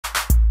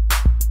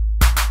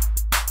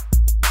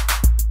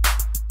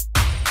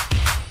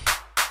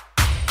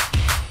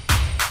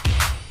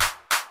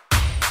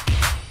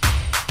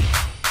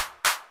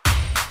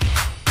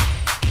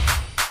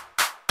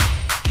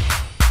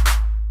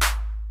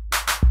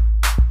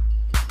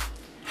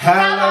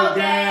Hello,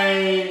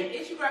 gang.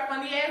 It's your girl,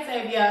 Funny Ass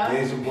Xavier.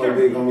 It's your boy,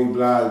 Big Homie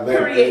Blige,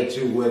 back at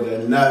you with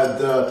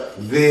another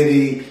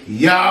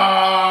video.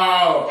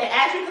 And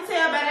as you can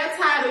tell by that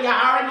title, y'all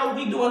already know what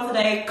we doing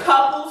today.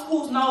 Couples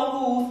Who's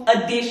Know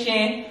Who's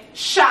edition,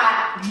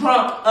 shot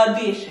drunk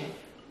edition.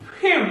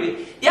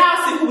 Period.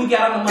 Y'all see who we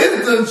got on the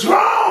It's the drone.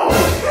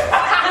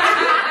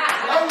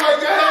 Oh my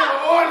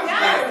God,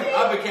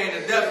 I became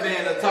the deaf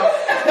man to talk.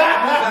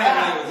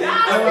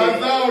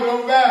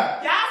 Don't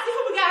back. Y'all see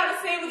who we got on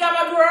the scene? We got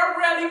my girl,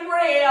 Really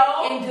Real.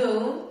 And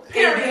do.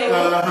 Period. We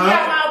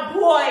got my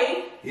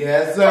boy.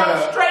 Yes,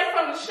 sir. Straight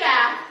from the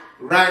shaft.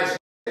 Right.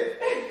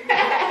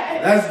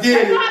 Let's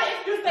get They know it. how to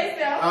introduce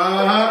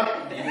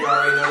themselves. You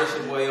already know this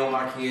your boy on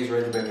my kids,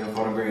 Reggie Baby on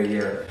phone grade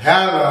here.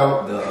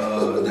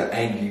 Hello. The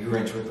angry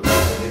Grinch with the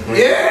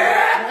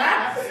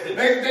Yeah.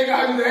 They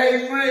got you the angry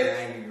The Grinch.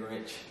 angry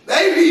Grinch.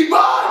 They be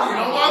bugging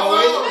on my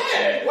phone.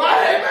 mad. Why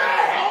they mad?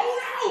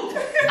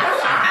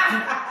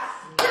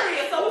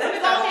 Period. So we're gonna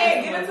go ahead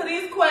and get into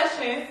these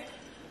questions.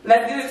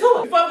 Let's get into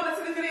it. Before we get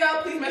into the video,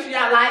 please make sure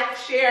y'all like,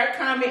 share,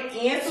 comment,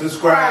 and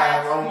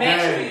Subscribe on Make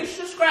sure game. you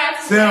subscribe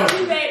to Simple.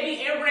 the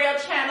Baby and Real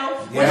channel.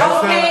 Yes,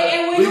 Okay, sir.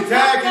 and when We you come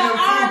tagging to them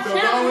our too, so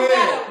channel, go you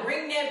ahead. gotta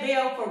ring that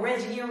bell for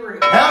Reggie and Real.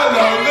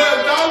 Hello, look,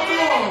 don't do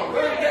them.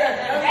 Look at that.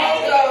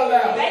 That's what I'm talking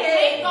about. They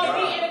ain't gonna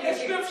be in the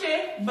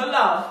description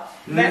below.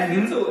 Let's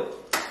get to it.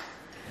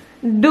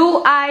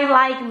 Do I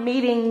like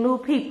meeting new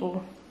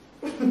people?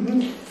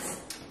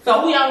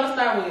 So who y'all wanna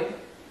start with?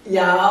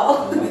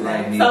 Y'all.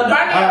 Like me. So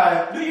Darnell,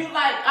 Alright. do you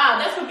like?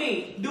 That's for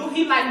me. Do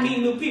he like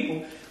meeting new people?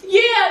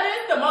 Yeah,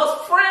 this the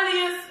most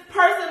friendliest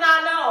person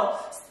I know.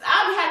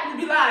 I would have to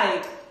be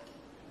like,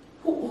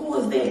 who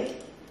is that?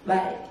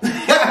 Like,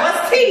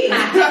 what's T?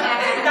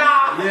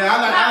 Nah. Yeah,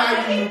 I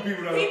like meeting new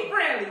people though. He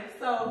friendly,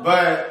 so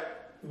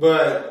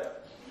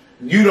But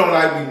you don't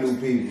like me new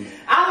people.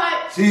 I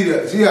like.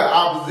 She an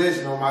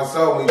opposition on my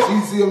soul. When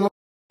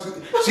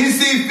she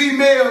see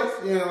females,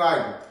 you ain't like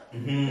her.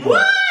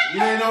 What?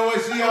 You ain't know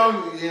what she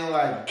on, you ain't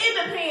like her.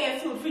 It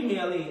depends who the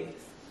female is.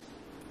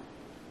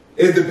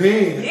 It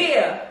depends.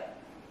 Yeah.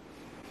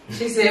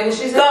 She said what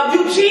she said. So if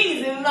you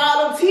cheesing and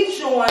all them teeth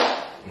showing,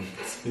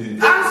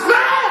 I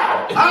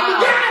smile. I'm the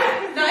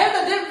guy. No, there's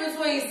a difference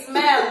between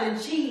smiling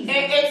and cheese.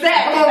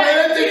 exactly. Come on, man,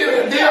 that thing is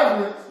a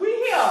difference. We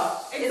here.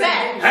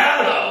 Exactly.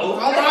 Hello.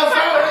 On my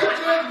soul, they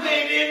just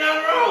ain't did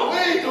nothing wrong. We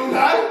ain't do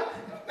nothing.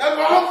 That's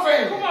what I'm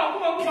saying. Come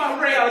on,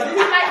 Real. Do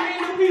you like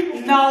meeting new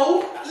people?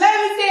 No. Let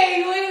me tell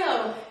you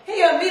him.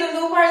 He'll meet a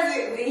new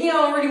person. He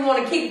don't really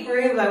want to kick for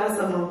him. Like, what's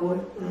up, my boy?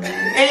 And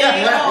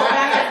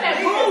that's that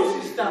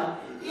bullshit stuff.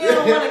 You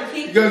don't want to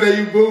kick. Because that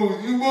you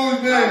booze. You booze,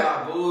 I'm man.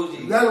 not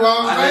bougie. That's what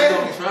I'm I saying.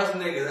 just don't trust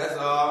niggas, that's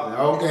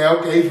all.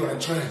 Okay, for a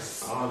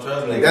trust. I don't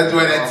trust niggas. That's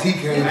where that T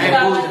came I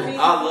from. ain't bougie.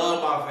 I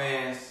love my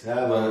fans,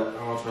 Yeah, but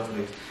I don't trust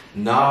niggas.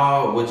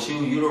 No, with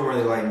you don't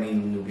really like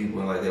meeting new people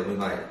and like that, but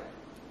like,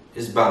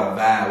 it's about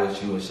a vibe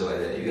with you and shit like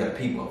that. You gotta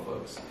peep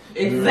motherfuckers.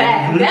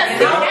 Exactly.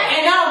 That's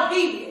And I'm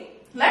peeping.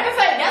 like I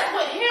said, that's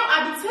what him.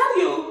 I be telling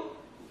you.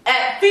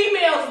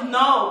 Females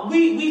know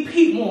we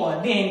peep more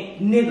than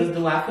niggas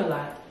do. I feel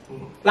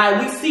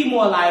like we see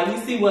more. Like we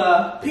see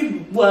where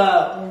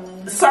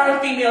certain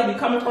females be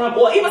coming from,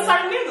 or even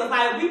certain niggas.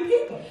 Like we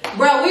peep them.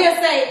 Bro, we'll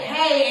say,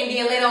 hey, and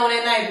then later on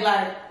that night, be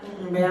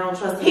like, man, I don't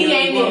trust him. He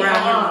ain't Go in. around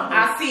him.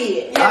 I see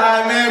it.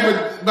 Alright,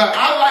 man, but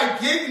I like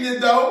kicking it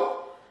though.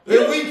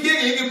 If we kick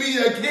it, it can be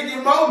a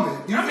kicking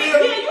moment. You I mean,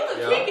 feel yeah, me? you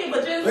can kick it,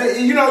 but just But,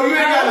 you know, you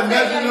ain't gotta I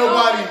mess don't with think I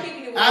nobody know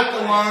kicking it with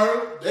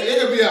afterward. It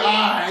could be an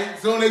alright,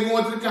 soon they go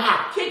into the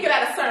car. kick it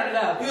at a certain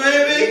level. You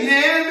hear me? You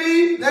hear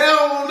me? They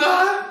don't want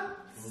nothing.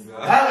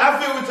 I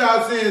feel what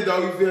y'all saying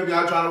though, you feel me?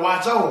 I'm trying to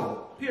watch over.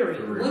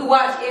 Period. We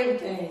watch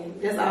everything.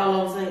 That's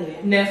all I'm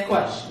saying. Next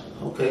question.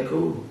 Okay,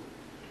 cool.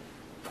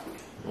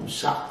 I'm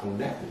shocked on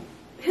that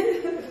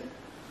one.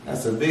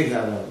 That's a big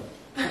hello.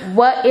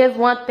 What is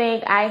one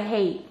thing I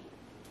hate?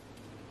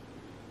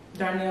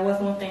 Darnell,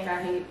 what's one thing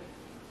I hate?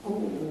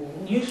 Ooh.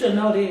 You should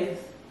know this.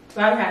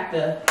 So I have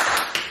to.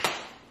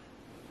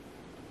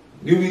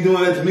 You be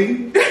doing that to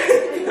me?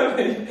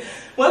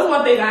 What's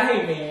one thing I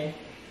hate,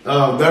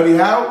 man? Dirty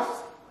house?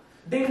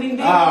 Ding, ding,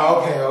 ding.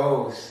 Oh, okay,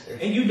 oh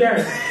shit. And you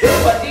dirty.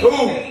 But ding, Who?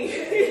 ding,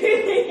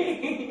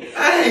 ding.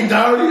 I ain't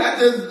dirty. I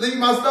just leave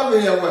my stuff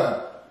in here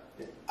well.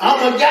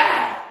 I'm a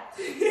guy.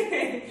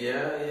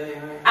 Yeah.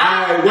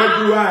 Alright, what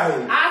do I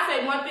hate? I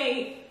say one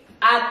thing.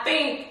 I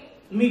think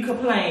me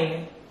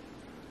complaining.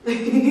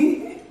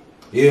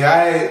 Yeah,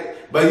 I hate.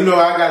 But you know,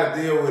 I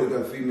gotta deal with it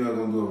because female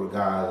gonna do it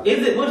regardless.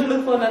 Is it? What you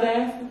look for another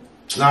answer?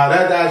 Nah,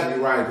 that's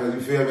actually right because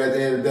you feel me at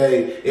the end of the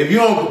day. If you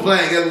don't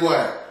complain, guess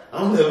what?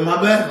 I'm living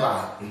my best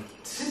life.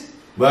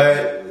 But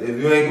if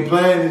you ain't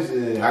complaining,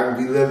 shit, I can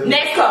be living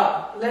Next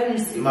couple. Let me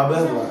see. my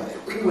best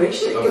life.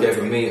 Okay,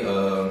 for me,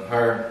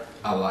 her,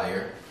 I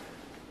liar.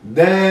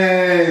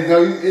 Dang,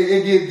 so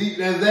it get deep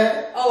as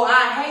that? Oh,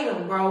 I hate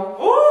him, bro.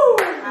 Ooh.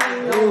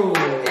 Ooh.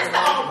 That's the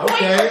whole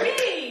point Okay. for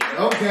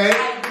me. Okay.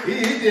 He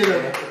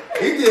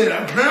did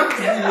a preemptive with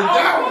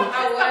that one. I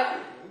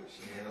what?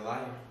 She ain't a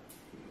liar.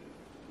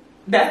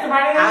 That's the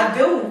right I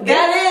answer. do.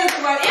 That is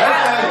the right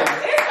answer.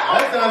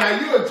 That sounds like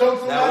you would choke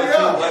Now, somebody what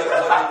else.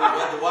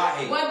 do I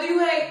hate? What do you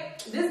hate?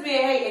 This man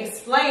hate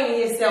explaining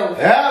himself.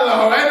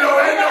 Hello, ain't no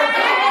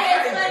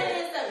Explaining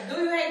himself. Do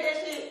you hate that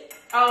shit?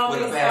 Oh,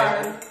 With a I'm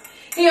passion. sorry.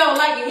 He don't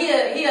like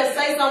it. He'll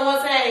say something one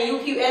time and you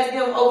keep asking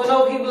him over and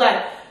over. He be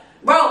like,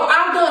 bro,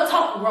 I'm done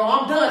talking, bro.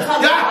 I'm done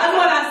talking. That's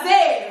what I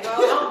said, bro.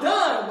 I'm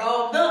done,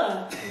 bro. I'm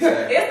done.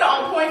 It's the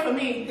on point for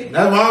me.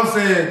 That's what I'm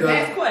saying,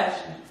 Next though.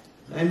 question.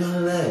 Ain't none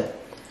of that.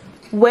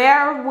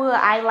 Where would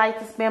I like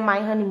to spend my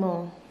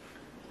honeymoon?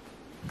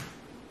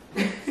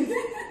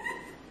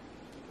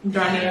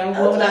 Darnell,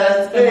 what would I like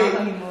to spend my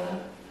honeymoon?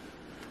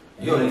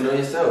 You don't even know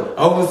yourself.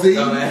 Overseas?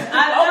 No, man. I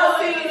know.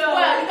 Overseas,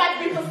 well, you got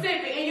to be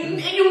Pacific,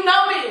 and you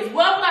know this.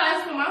 What would I like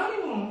to spend my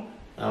honeymoon?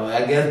 I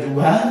guess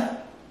Dubai.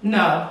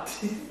 No.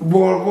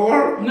 Bora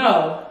Bora.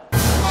 No.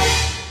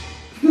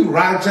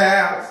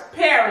 Rothschilds.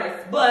 Paris,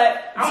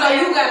 but So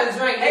you got to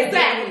drink.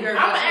 Exactly. I'm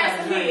gonna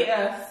ask him.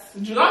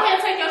 Go ahead,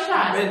 take your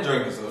shot. I've been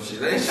drinking some shit.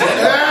 That ain't Yeah,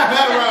 shit.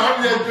 right,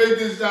 I'm just drinking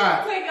this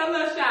shot. Take your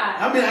little shot.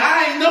 I mean,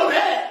 I ain't know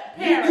that.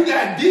 You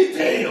got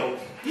details.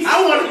 I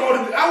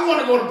want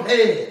to go to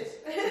Paris.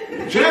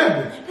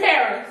 Tripping.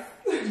 Paris.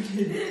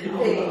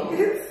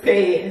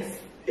 Paris.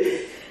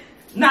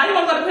 Now you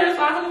want to go to Paris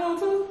for our honeymoon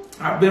too?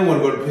 I've been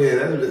want to go to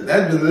Paris.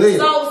 That's been lit.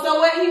 So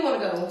where do you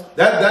want to go?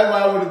 That's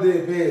why I would have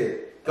did Paris.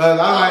 Cause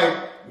I like,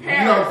 you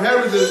know,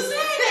 Paris is.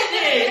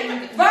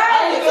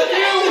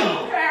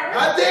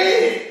 I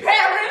did.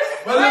 Paris.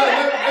 But look,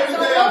 let me So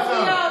tell y'all both of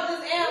something. y'all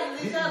just answered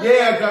each other.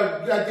 Yeah, cause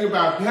you gotta think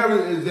about it.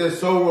 Paris is just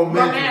so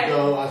romantic,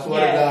 though. I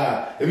swear to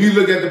God. If you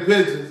look at the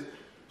pictures,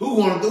 who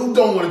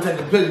don't want to take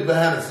a picture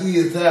behind the sea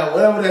itself,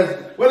 whatever that's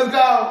what it's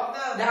called?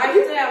 The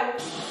Eiffel Tower.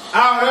 I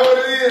don't know what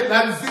it is.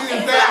 Not the sea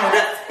itself.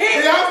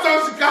 See, I'm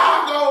from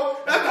Chicago.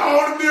 That's the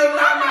only building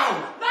I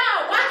know. No,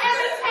 why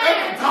every time?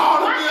 That's the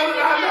tallest building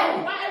I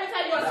know. Why every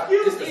time your It's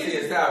excuse the is?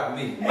 shit style for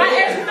me. Why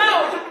his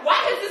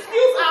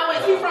excuse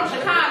always he from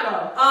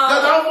Chicago?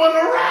 Cause I'm from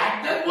the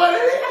rack. That's what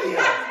it is.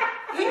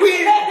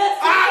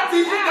 Our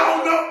teachers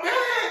don't know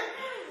that.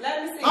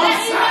 Let me see. I'm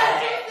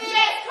sorry.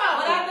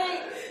 What I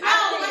think. No,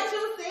 what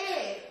you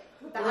said.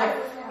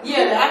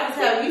 Yeah, the Eiffel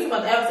Tower. You talking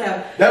about the Eiffel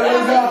Tower? That's what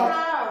it's called.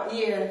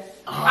 Yeah.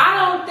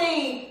 I don't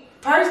think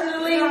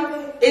personally.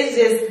 It's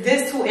just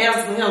this two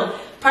answers for him.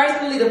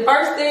 Personally, the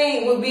first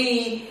thing would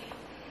be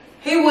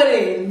he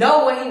wouldn't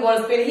know what he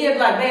wants to spend. He'd be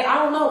like, man, I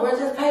don't know, bro.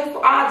 Just pay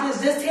for. I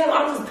just tell him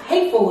I'll just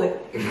pay for it.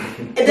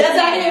 And that's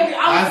how he'd be.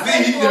 I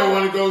see he just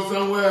want to go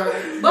somewhere.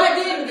 But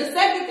then the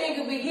second thing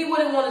could be he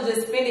wouldn't want to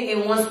just spend it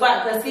in one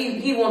spot because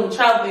he want to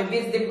travel and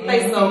visit different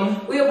places. So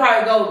we'll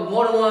probably go to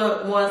more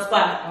than one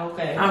spot.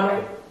 Okay. All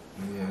right.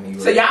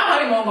 So y'all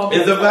honeymoon gonna be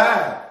It's a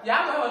vibe. Y'all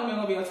honeymoon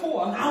gonna be a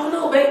tour. I don't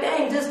know, baby.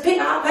 Dang, just pick.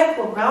 I'll pay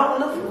for it. I don't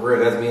know. For real,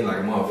 that's mean like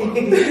a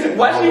motherfucker.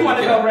 What she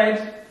wanna go,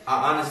 Reggie?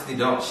 I honestly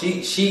don't.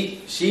 She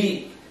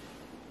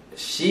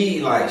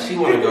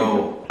wanna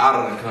go out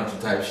of the country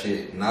type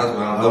shit. And that's what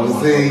I'm doing.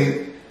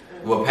 Overseas.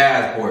 With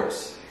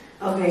passports.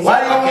 Okay.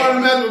 Why you don't want to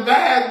mess with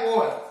bad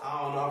boys? I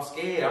don't know, I'm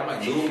scared. I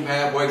might lose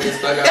passport, get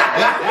stuck out. I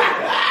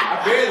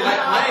barely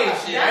like plane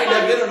shit. I ain't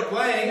never been on a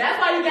plane. That's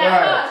why you got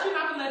Right. her. She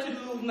not gonna let you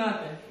lose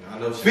nothing. I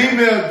know she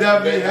Females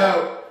definitely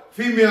help.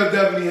 Females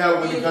definitely help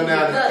when it come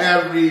down to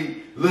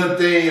every little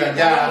thing a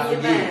guy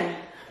forget.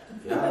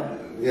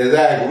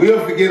 Exactly.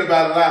 We'll forget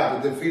about a lot,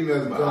 but the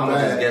females But come I'm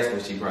gonna just back. guess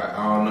what she probably. I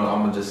don't know. I'm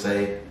gonna just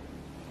say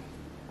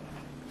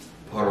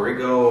Puerto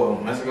Rico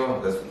or Mexico.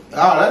 That's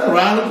Oh, that's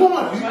around the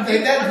corner. You can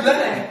take that to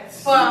that.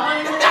 For a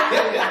honeymoon?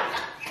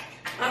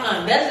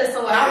 That's just so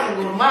I want to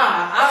go to mine. I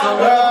don't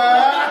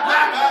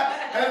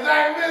That's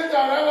like this,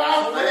 though. That's what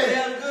I'm what saying.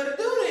 hell good to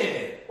do then.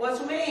 What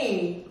you mean?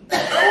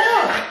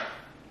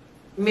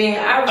 Man,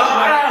 no.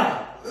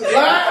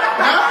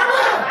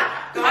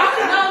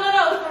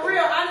 For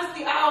real,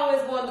 honestly, I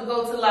always wanted to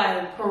go to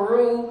like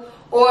Peru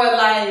or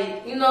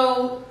like, you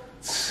know,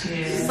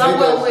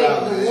 somewhere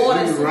with the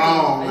water. You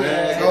wrong,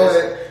 man. Go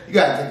ahead. You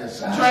gotta take a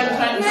shot.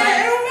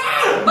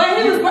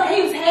 But he was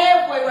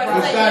halfway right.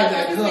 What Like, side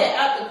that he cup? said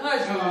out the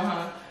country.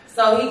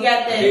 So he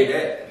got I did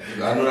that.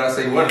 that. I know that I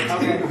say one.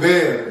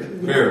 Very.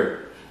 Very.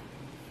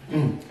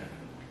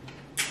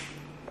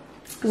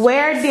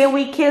 Where did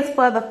we kiss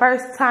for the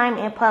first time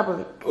in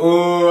public?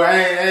 Oh, hey.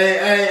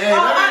 Let me I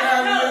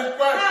have this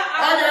first. I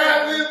can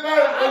have this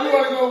first. Or you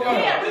wanna go first?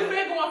 Yeah, we've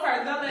been going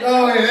first. Don't let Go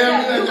ahead. Let me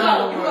You let y'all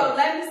go. go first.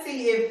 Let me see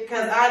if,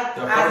 cause I The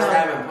know. first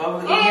time in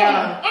public.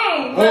 Yeah.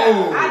 Oh.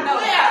 I know.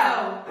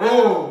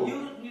 Oh.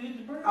 You need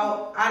to burn.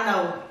 Oh, I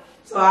know.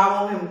 So I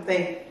want him to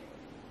think.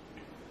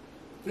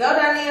 Go,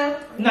 Danielle.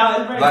 No,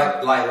 it's burn. Like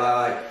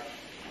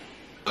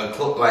a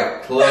club or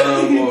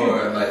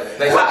like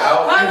they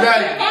out.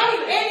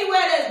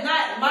 Anywhere that's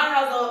not my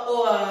house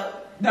or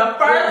The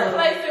first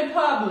place in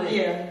public.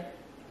 yeah.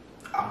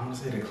 I'm gonna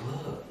say the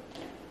club.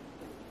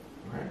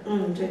 Right.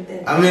 Drink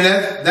that. I mean,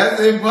 that's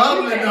in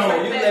public,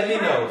 though. You let me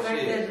know.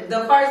 Shit.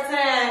 The first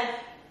time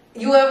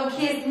you ever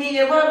kissed me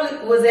in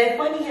public was at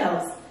Funny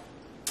House.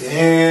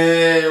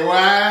 Yeah, wow.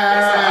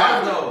 That's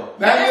how I know.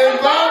 That's in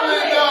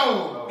public,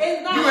 though.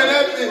 It's not. You and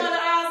that It's bitch. one of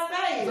our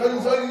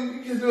So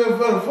you kissed her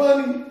for the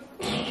funny?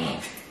 I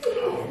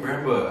don't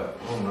remember.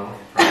 I don't know.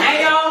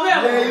 I don't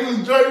remember. Yeah, he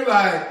was drunk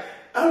like,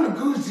 I'm the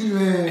Gucci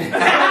man.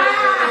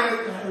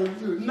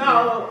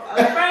 No,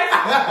 the first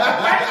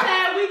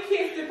time we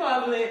kissed in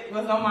public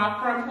was on my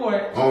front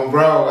porch. Oh,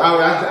 bro, I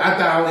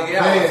thought I was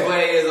Nigga, I was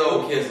 20 years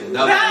old kissing.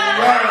 That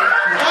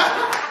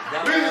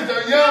We was so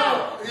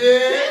young. This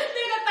Yeah.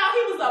 nigga thought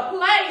he was a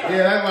player.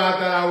 Yeah, that's what I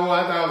thought I was. I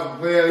thought I was a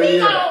player. He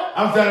Yeah. gon-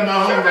 I'm telling my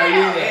homie like,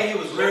 and yeah. he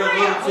was real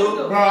little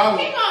too. Bro, I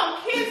He was. gonna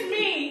kiss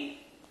me,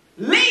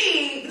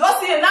 leave, go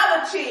see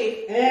another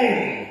chick,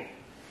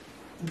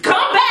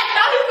 come back,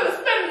 thought he was gonna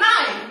spend the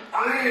night.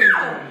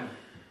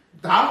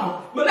 Dog.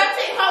 But that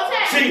chick whole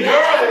time. She Nah.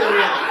 girl.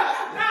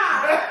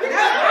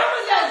 I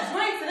was just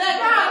drink to that.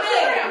 Nah, for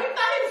real. He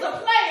thought he was a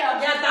player.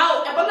 Yeah,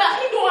 dog. But look,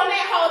 he doing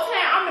that whole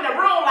time. I'm in the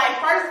room, like,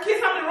 first kiss,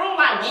 I'm in the room,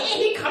 like, man,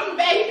 he coming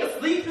back, he can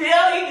sleep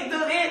here, he can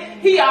do this.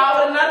 He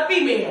all with another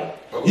female.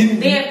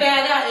 Then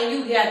found out and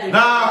you got the.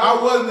 Nah, I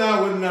was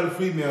not with another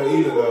female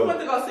either Who went though.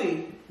 to go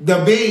see?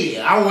 The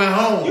bed. I went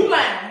home. You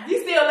lying.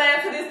 He still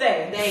lying to this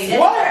day. Dang, that's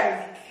What? crazy.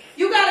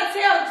 You gotta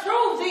tell the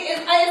truth, G.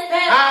 It's past.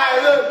 Alright,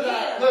 look,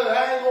 Yeah. look, I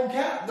ain't gonna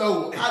cap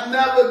though. I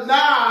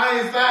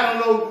ain't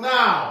slide on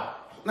no,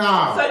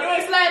 nah. So you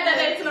ain't slide that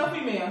day to no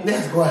female?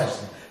 Next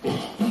question.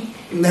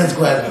 Next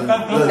question.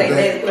 Look, Say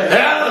next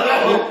question.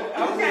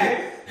 Okay.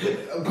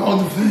 I'm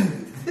going to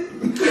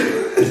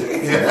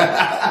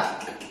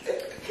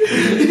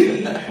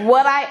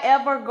Would I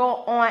ever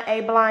go on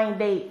a blind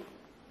date?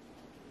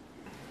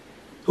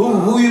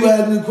 Who you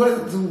asking the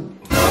question to?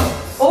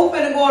 Who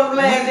finna go on the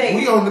blind date?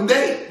 We on the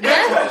date. She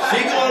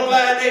going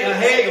blind date, her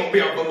head gonna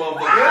be up for motherfucker.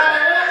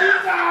 What you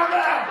talking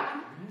about?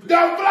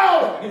 Don't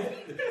blow.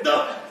 The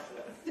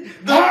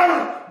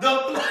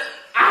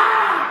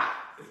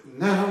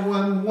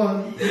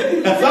 911.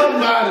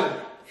 Somebody.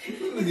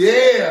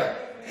 Yeah.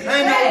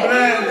 Ain't no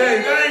blind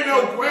date. There ain't no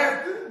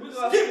question.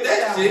 skip that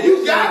shit. You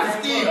gotta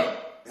skip.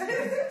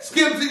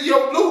 Skip to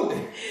your blue.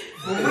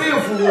 For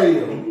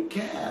real.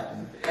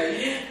 Captain.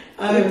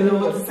 I don't even know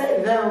what to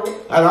say now.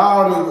 Out of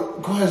all the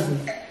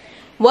questions.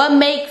 What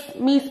makes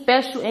me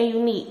special and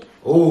unique?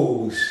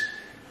 Oh,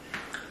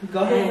 Go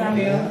ahead,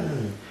 Danielle.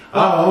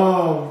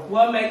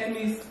 What makes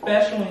me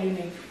special and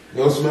unique?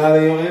 your smile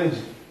and your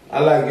energy. I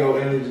like your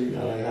energy.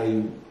 I like how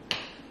you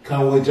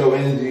come with your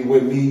energy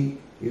with me.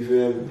 You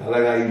feel me? I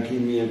like how you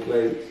keep me in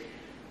place.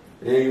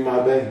 And you my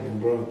baby,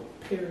 bro.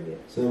 Period.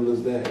 Simple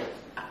as that.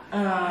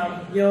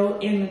 Your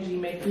energy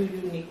makes you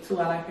unique too.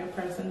 I like your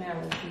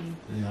personality.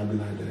 Yeah, I be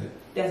like that.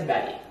 That's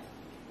about it.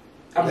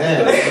 I'm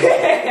Damn.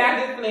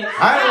 just playing.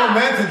 I ain't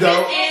romantic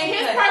though. And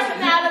his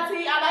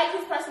personality, I like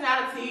his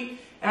personality,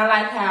 and I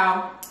like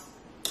how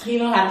he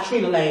know how to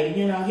treat a lady.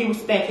 You know, he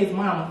respect his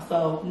mama.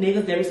 So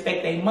niggas that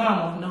respect their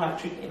mama know how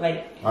to treat their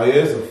lady. Oh yeah,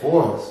 it's a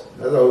force.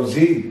 That's OG.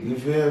 You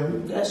feel me?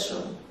 That's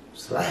true.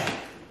 Slack.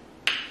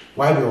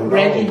 Why don't know?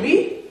 Reggie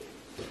B.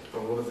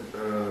 What was it?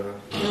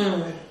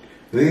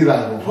 These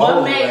like a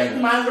What makes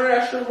my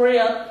girl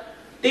Sherelle,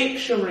 thick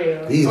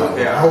Sherelle, These like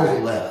Okay, proposal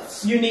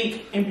letters.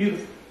 unique and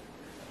beautiful?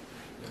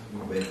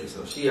 My baby.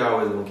 So she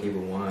always gonna keep it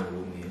 100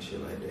 with me and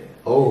shit like that.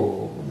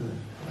 Oh,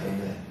 like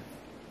that.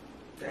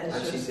 Like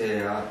That's she true.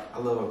 said, I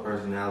love her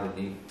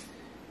personality,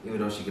 even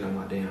though she get on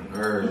my damn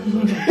nerves.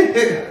 But I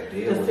gotta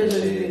deal with this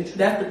shit.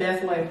 That's the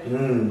best way.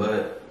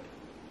 But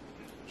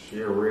she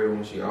a real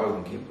one. She always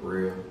gonna keep it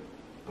real.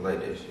 I like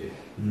that shit.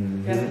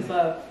 That's what's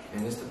up.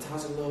 And it's the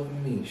toxic love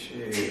in me.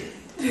 Shit.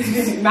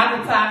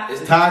 Not the top. It's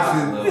the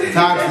Toxic,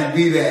 toxic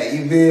be that.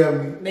 You feel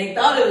me? They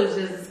thought it was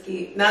just a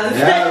skit. Now the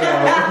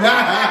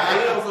Yeah,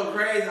 You know what's so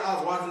crazy? I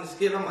was watching the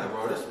skit. I'm like,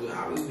 bro, this is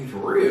how we be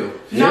for real.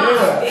 Nah,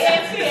 Yeah.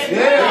 yeah, shit.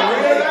 yeah,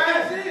 No. real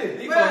ass shit.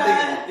 He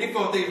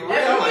gonna think for real. I'm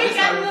Every like, week this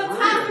got how a we little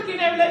for real. toxic in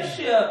that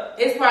relationship.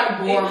 It's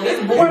probably boring. It's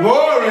It's boring.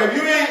 boring. If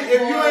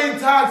you ain't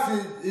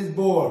toxic, it's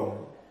boring.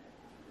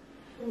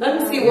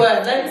 Let me see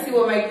what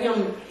make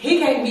him. He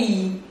can't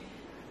be.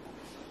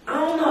 I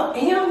don't know.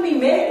 He don't be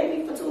mad at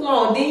me for too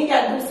long. Then he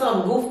got to do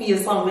something goofy or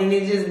something, and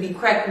it just be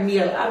cracking me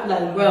up. I be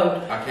like,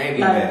 bro. I can't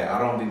be like, mad. I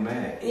don't be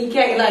mad. He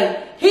can't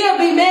he'll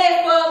be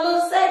mad for a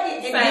little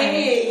second, and then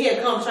Same.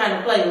 he'll come trying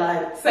to play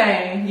like.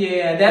 Same,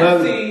 yeah.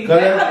 That's the. I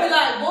be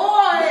like,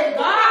 boy,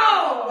 go,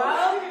 bro.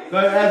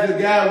 Cause as a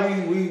guy,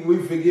 we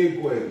forget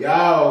quick.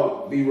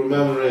 Y'all be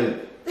remembering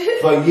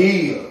for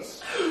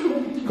years.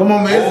 Come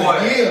on, man, Boy.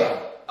 it's a year.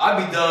 I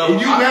be dumb. If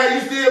you mad, you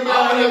still mad. I I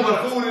don't left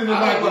even the food in the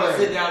want to microwave.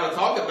 sit down and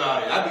talk about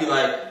it. I be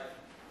like,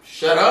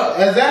 shut up.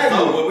 Exactly.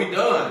 So what we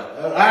done?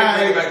 All I right.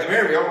 bring it back to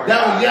Mary. I'm like,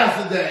 That was God.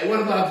 yesterday. What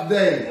about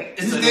today?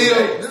 It's You a new still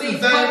day. this See, is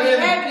the what same be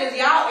energy. happening is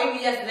y'all, it be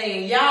yesterday,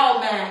 and y'all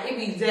man, it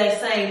be that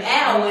same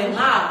hour and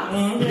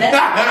mine.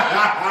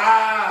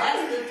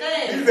 That's the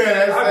thing. You said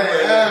that I same. let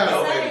it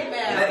go, Same baby.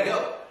 man. Let it go.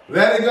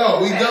 Let it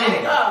go. We Let done. it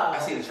go. I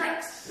see the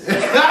tracks.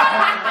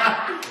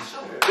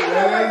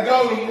 Let it go.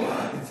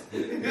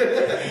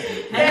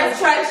 And I'm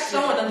trying to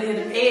show them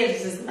that the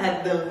edge is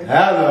not done.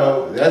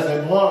 Hello. That's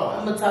I'm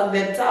important. gonna talk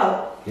that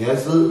talk.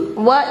 Yes, sir.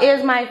 What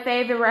is my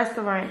favorite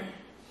restaurant?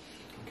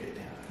 Okay,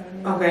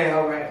 damn. Okay,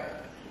 all right.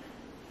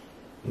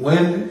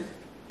 Wendy's.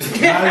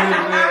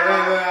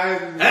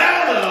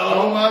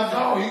 Hello. On my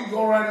phone. You can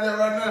go right there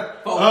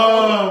right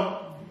now.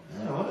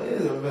 What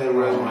is a favorite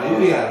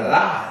restaurant? You gotta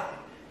lie.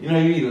 You know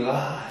you eat a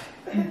lot.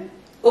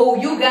 Oh,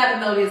 you gotta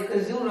know this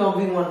because you don't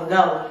be wanting to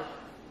go.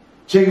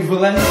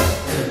 Chick-fil-A?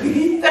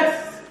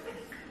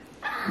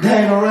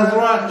 That ain't no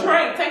restaurant.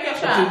 Drink, take your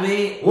shot. What you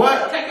mean?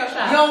 What? Take your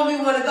shot. You don't be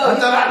want to go. I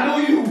thought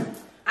I knew you.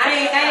 I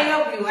ain't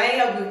help you. I ain't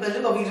help you because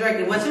you're gonna be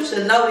drinking. What you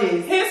should know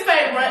is His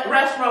favorite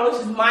restaurant,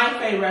 which is my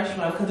favorite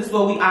restaurant, because this is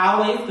where we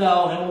always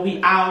go and what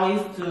we always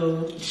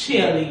do,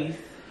 Chili's.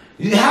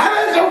 How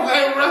that's your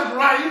favorite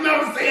restaurant? You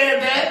never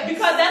said that.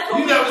 Because that's what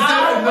You never said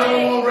the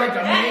number one That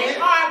recommend. is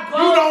our go.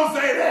 You don't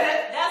say that.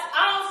 I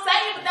don't say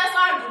it, but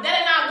that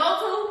ain't our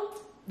go-to.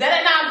 That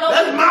ain't our go-to.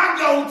 That's my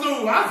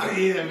go-to. I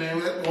say, yeah, man.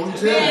 I'm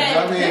telling you.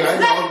 I mean,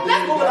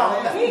 let's move it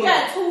on. he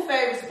got two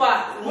favorite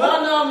spots. One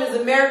of them is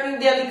American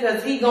Deli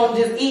because he gonna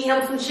just eat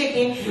him some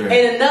chicken,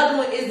 and another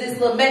one is this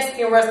little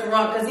Mexican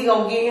restaurant because he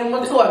gonna get him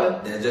a torta.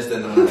 That's just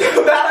another. Same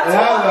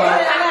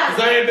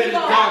bitch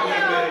talking,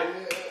 man.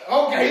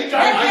 Okay, he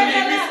trying to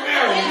make me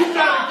smell. You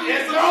trying to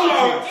get some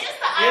more.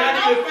 And I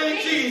need a Philly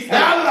cheese.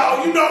 Hello,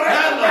 you know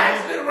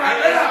that's the right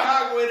there.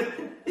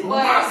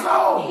 My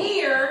soul. But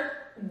here,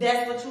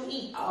 that's what you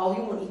eat. Oh,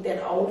 you wanna eat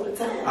that all the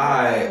time.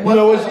 Alright. You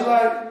know what she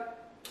like?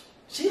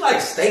 She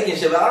like steak and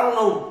shit, but I don't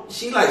know.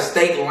 She like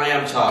steak and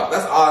lamb chop.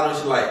 That's all I know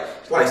she like.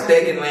 She like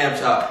steak and lamb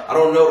chop. I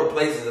don't know the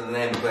places of the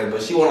name of the place,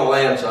 but she want a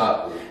lamb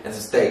chop and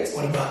some steaks.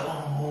 What about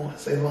Longhorn?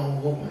 Say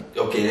Longhorn.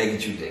 Okay, they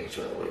get you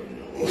Longhorn.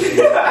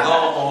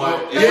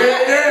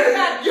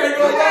 No.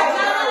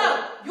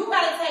 You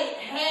gotta take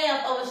half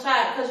of a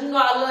shot because you know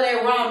I love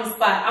that ramen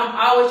spot. I'm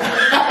always trying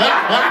to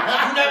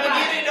You never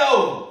get it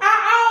though. I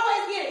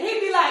always get it. He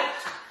be like,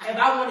 if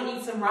I want to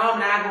eat some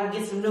ramen, I go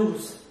get some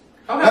noodles.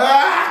 Okay.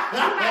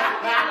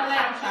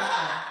 Lamb chop.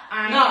 I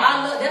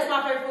love that's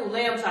my favorite food,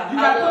 lamb chop. You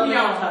gotta I love put me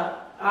lamb on. chop.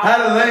 How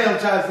the lamb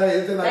chop say?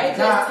 Is it They like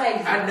the just cow?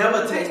 taste it. I never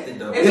tasted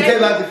though. It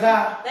taste like the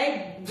cow?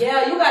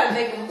 You gotta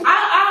make them.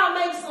 I'll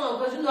make some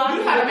because you know I You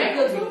be gotta making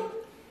make cookies. them too?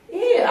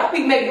 Yeah, I be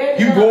making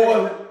everything. You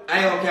boil it? I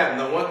ain't gonna cap.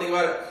 No one thing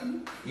about it,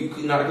 you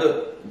not a cook.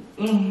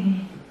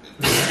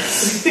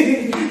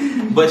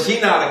 But she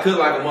not a cook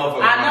like a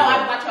motherfucker. I know, I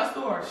watch your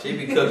story. She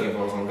be cooking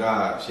for some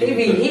God. She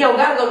He don't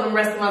gotta go to them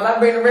restaurants. I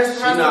bring the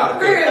restaurants She not to a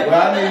the crib.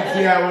 Well, I need to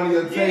see how one of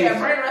your tastes. Yeah,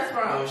 bring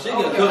restaurant. She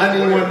can cook. I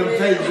need one of them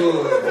taste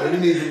good. So you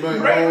need to bring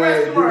Bring one way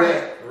to do restaurant.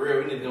 that. For real,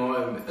 we need to go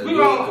on.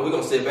 We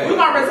gonna sit back. We're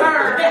gonna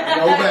reserve. Go back.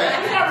 We're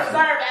gonna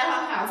reserve at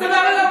her house. So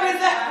now we gonna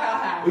reserve. at her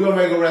house. We're going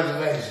to make a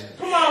reservation.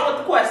 Come on with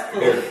the question.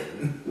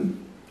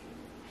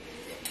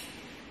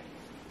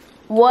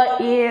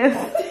 What is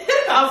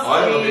I'm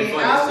Oh, it's gonna be scared.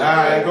 funny. All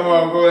right, come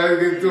on, go.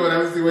 Let's get to it.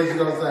 Let's see what you're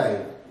going to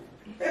say.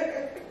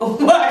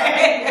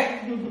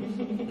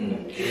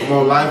 Come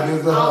on, life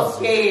is a I'm hustle.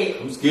 scared.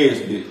 I'm scared,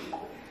 bitch.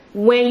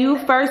 when you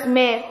first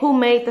met? Who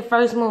made the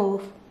first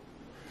move?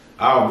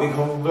 Oh, Big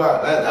Homie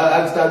Block.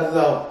 I can start this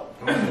off.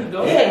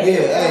 Go Yeah, ahead.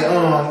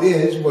 yeah,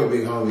 it's your boy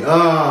Big Homie.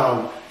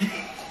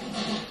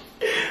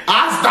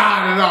 I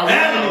started off.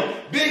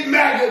 Big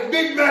Mac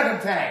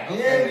attack.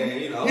 Yeah,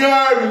 You know. You know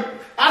what I mean?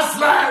 I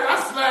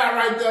slide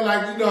right there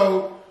like, you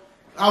know,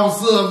 I was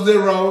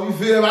Sub-Zero, you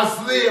feel me? I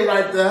slid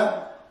right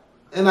there,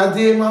 and I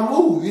did my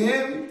move, you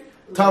hear me?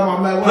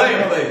 Talking about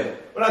Player.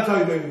 What I told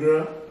you, baby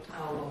girl?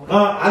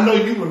 I know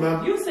you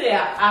remember. You said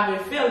I've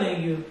been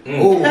feeling you.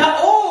 Oh,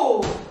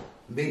 Oh,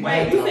 Big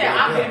wait, Mac you talk said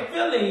like I've that. been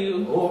feeling you.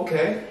 Oh,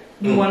 okay.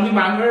 You want to be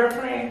my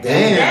girlfriend?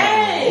 Damn.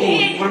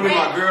 Dang. You wanna be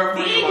my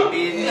girlfriend or my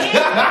business?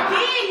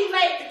 Then you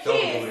made the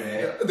Don't kiss do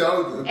that.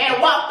 Don't do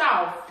and walked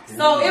off.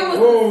 So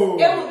Whoa.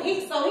 he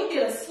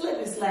did a slip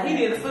and slide. He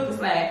did a slip and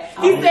slide.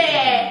 He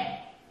said,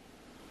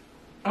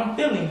 I'm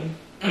feeling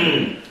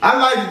you. I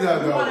like it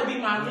though. You want to be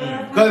my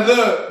girlfriend? Cause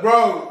look,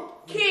 bro.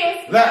 Kiss.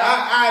 Like,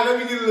 let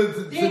me get a little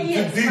to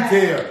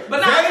detail.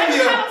 But now, let me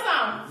tell you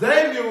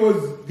something. Xavier was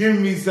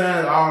giving me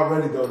signs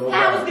already though. No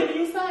I was lie. giving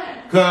you signs.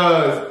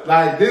 Cause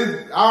like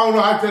this, I don't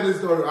know. I tell this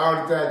story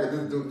all the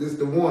time. Cause this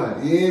the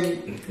one. You hear me?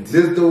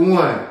 This the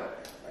one.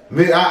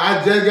 Me,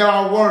 I just got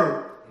off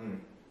work.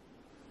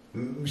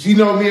 She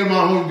know me and my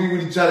homie be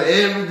with each other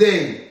every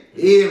day.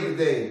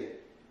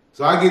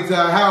 So I get to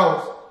her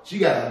house. She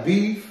got a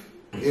beef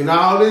and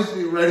all this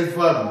shit ready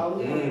for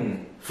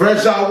me.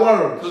 Fresh out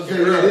work. She said,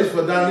 yeah, this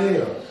for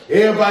Danielle.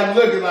 Everybody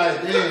looking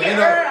like,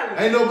 damn,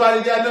 ain't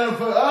nobody got nothing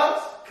for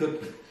us.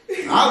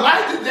 I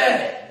liked it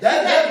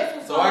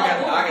that. So I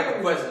got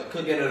the question.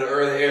 Cooking at an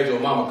early age, your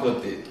mama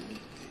cooked it.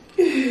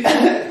 You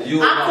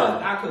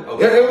I cooked.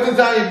 Okay. It was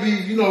Italian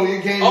beef, you know,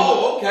 it came.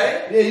 Oh,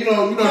 okay. Yeah, you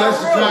know that's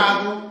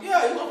Chicago.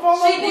 Yeah, you gonna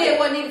fall She did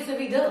what needed to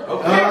be done.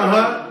 Okay.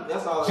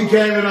 That's all. She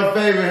came in her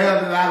favorite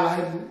hair that I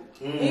liked it.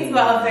 He's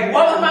my favorite.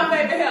 What was my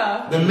favorite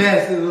hair? The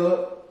messy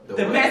look.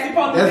 The messy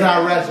ponytail. That's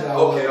how ratchet I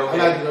was. Okay.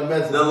 I like the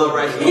messy. The little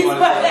ratchet.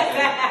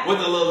 With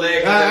the little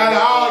legs. I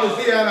all to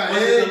see how like,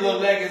 With the little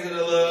leggings and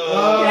the little.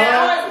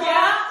 Yeah.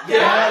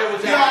 It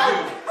was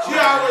that She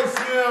always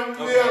slim,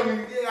 feel me?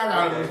 Yeah, I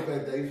gotta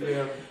respect that, you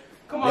feel me?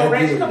 Come on,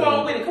 Rachel. Come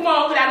on with it. I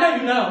know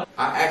you know.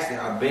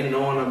 I've been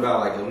knowing about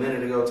like a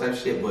minute ago, type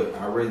shit, but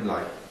I really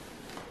like.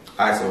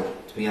 Alright, so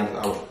to be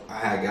honest, I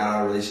had got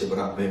out of a relationship, but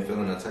I've been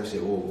feeling that type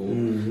shit.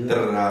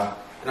 Da-da-da.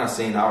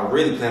 And I was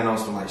really planning on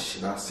some like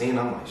shit.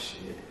 I'm like shit.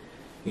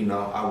 You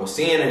know, I was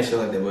seeing that shit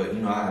like that, but you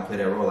know, I had to play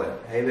that role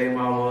like, hey baby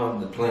mama,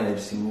 the plan to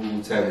see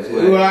who type of shit.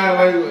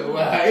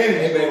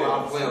 Hey baby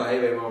mama, I'm playing like, hey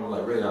baby mama,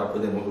 like really, I'll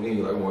put that one in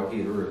you like more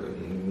kids, really.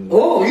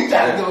 Oh, he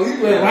tried to go. He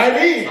went right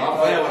in. So I'm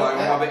playing with like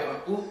my baby.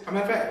 I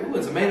mean, in fact, we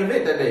went to main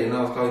event that day, and I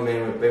was calling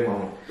main baby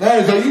mama.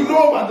 Hey, so you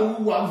know about the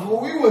woo-wop before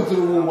we went to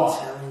the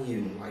woo-wop. I'm telling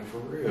you, like for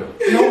real.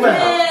 No matter.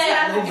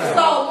 Yeah,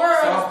 so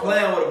So I'm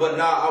playing with it, but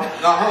nah,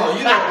 hold on.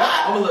 You know,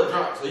 I'm a little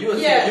drunk, so you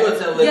would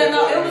tell. Yeah,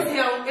 no, it was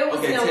him. It was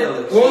okay, him. Tell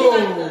it.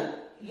 Oh.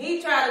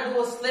 He tried to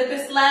do a slip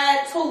and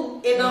slide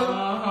too in them.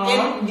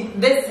 And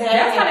this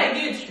That's how they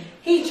get you.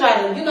 He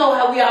tried to, you know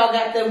how we all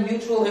got them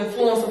mutual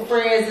influencer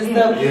friends and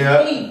stuff.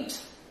 Yeah.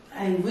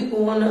 Hey, we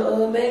going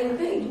to main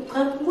event. You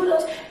come with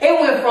us. It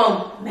went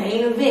from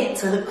main event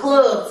to the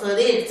club to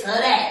this to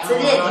that to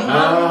this. You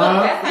know?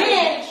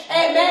 Then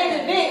at main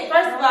event,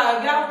 first of all,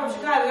 if y'all from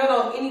Chicago, you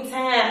know,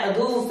 anytime a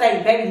dude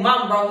say baby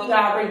mama, bro, he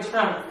already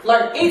trying to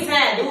flirt.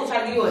 Anytime a dude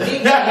trying to give you a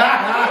nickname, he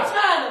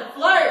trying to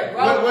flirt,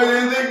 bro. What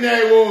his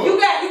nickname was? You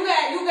got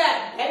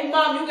baby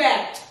mom, you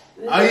got.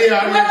 Oh yeah,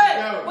 I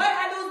know. What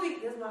I do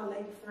is this my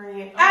lady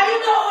friend. Ah, you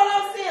know what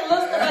I'm saying?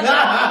 Look at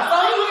that. So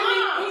he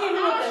hit me with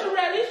that.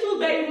 At least you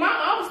baby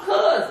mama. I was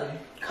cousin.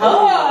 Cousin.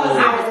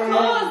 I was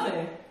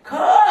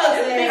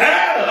cousin.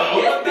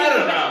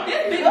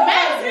 This big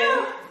Mac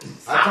here.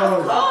 I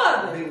told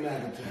cousin. you. Big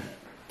Mac.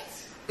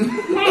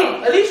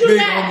 At least you Big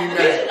got. homie At Mac.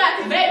 least you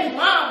got the baby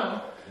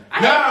mama. I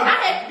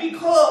had to be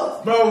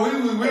cousin. Bro, we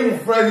were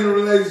fresh in a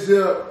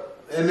relationship,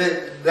 and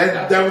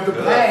that was the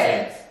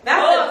past.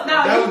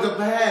 That was the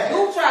past.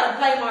 You try to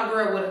play my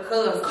girl with a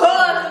cousin.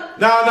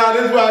 No,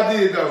 this is what I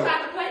did though.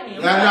 Tried to play me.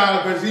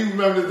 No, because she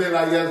remembered the thing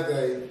like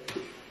yesterday.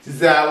 She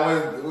said I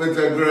went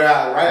to a girl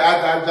house, right?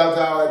 I jumped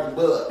out at the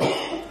bus.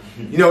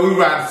 You know, we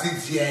ride the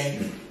CTA,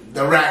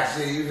 the rack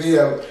shit, you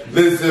feel?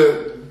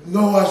 Listen,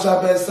 no, I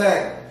shop at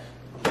Sac.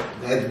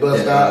 At the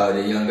bus stop.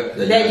 The young guy.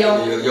 You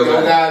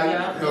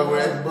know, we're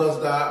at the bus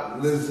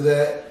stop, listen to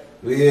that.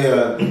 But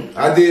yeah,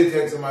 I did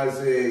text somebody and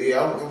said,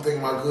 yeah, I'm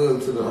taking my cousin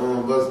to the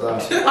bus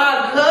stop.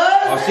 My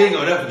cousin? Oh, she ain't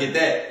gonna never forget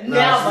that.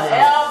 Never,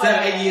 ever.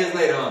 7, 8 years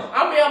later, huh?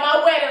 I'll be on my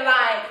wedding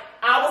like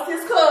I was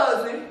his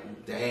cousin.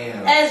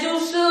 Damn. As you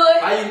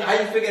should. How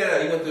you figure that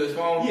out? You went through his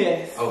phone?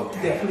 Yes. Oh,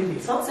 damn. Definitely.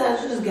 Sometimes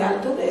you just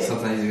gotta do that.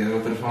 Sometimes you gotta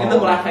go through the phone. And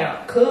look what I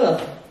found.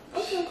 Cousin.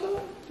 Okay, cool.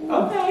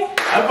 Okay.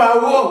 I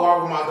probably would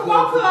walk with my cousin. Come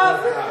on,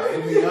 cousin.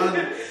 To be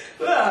honest.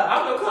 Look,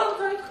 I'm your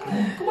cousin.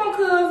 Come on,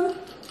 cousin.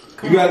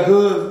 You got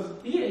cousins?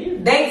 Yeah, you.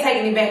 They ain't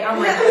taking me back. I'm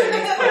ready for the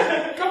next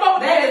question. Come on,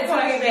 They didn't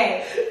take me back.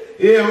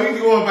 Yeah, we can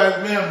go back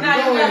to them. Now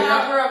you got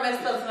my girl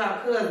messed up to my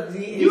cousin.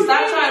 You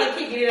stop trying to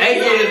kick it in. 8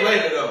 years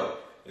later, though.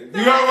 You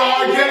heard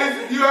what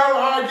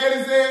R.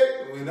 Kelly said?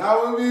 When I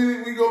would be,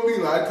 we gonna be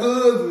like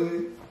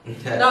cousins.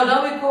 No,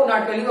 don't be quoting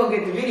R. Kelly. You gonna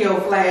get the video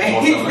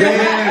flag.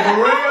 Yeah,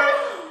 for real?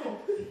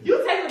 You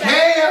take it back.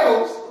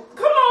 Kales.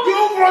 Come on. You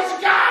from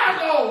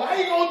Chicago. How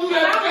you gonna do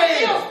that to I'm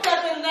Kales? still stuck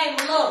in the name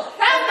of love.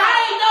 I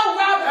ain't know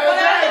Robert, but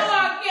I know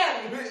R.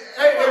 Kelly.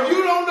 Hey, if you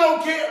don't know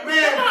Kales,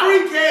 man,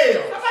 free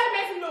Kales. Somebody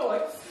make some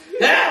noise.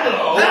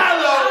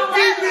 Hello.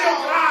 Female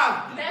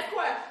Cosby. Next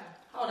question.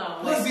 Hold on.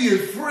 Pussy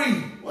is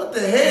free. What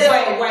the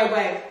hell?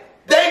 Wait.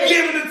 They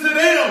giving it to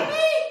them.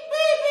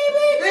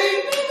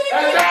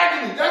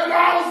 Exactly. That's what I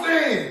was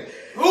saying.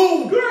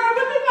 Who? Girl,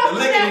 but you got The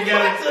licking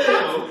got it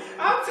too.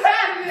 I'm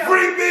tired of them.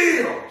 Free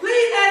bill.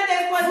 Please ask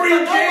that question. Free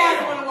Nobody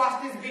Kelly. want to watch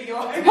this video.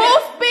 Who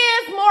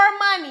spends more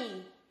money?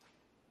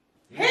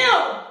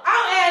 Him.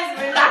 I'm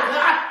answering.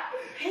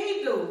 He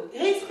do.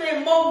 He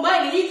spend more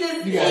money. He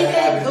just do it.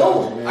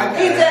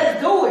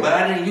 But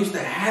I didn't used to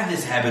have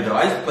this habit, though.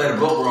 I used to play the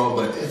broke role,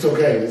 but It's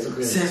okay.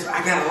 since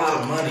I got a lot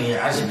of money,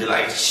 I should be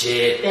like,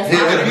 shit. That's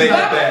It's my gonna make it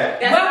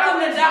back.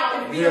 Welcome to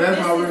Dr. Phil. Yeah, that's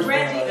my This is original.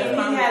 Reggie, and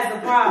he has a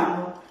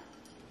problem.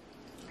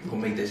 I'm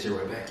gonna make that shit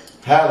right back.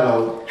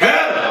 Hello.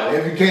 Hello.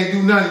 If you can't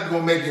do nothing, you're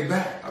gonna make it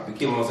back. I be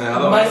keeping on saying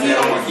hello. I said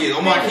on my kids.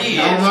 On my kids.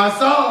 On my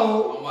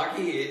soul. On my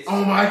kids.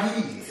 On my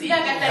keys. See, I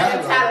got that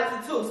mentality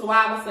too, so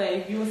I would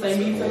say, you would say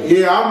me too.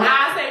 Yeah, I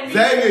say me.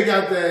 Xavier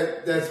got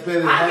that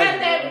spinning. I got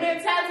that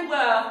mentality,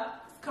 well,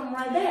 it's coming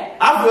right back.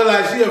 I feel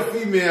like she a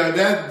female.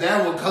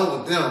 That would come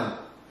with them.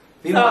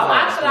 So I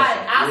feel like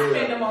I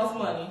spend the most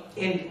money.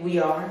 And we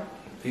are.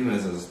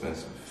 Females is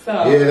expensive. So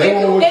Yeah, they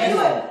want what If you you-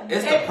 want.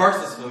 It's the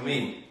purses for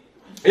me.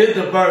 It's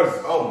the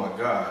person. Oh my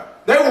god.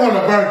 They want a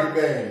Birkin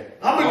bag.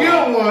 I'm gonna give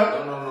them one.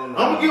 No.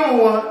 I'm gonna give them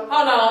one.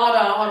 Hold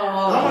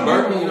on.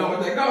 Birkin, you know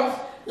what they cost?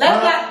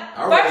 Let's I not.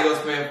 already gonna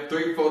spend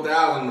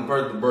 $3,000-4,000 on the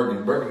Birkin.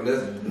 Birkin,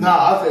 that's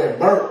Nah, I said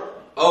Burt.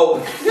 oh.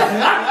 First of all,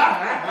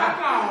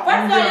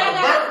 y'all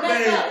got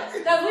messed up.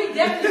 Because we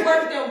definitely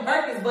work them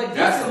Birkins, but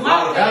That's this a is lot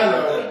my of thing.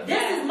 money.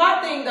 This is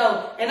my thing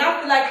though. And I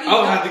feel like he I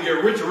would have to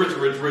get richer.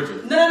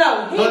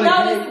 No. He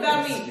knows this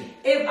about me.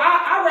 If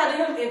I'd rather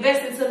him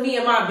invest into me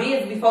and my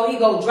business before he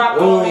go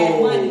drop all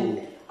that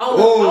money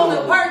on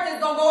the purse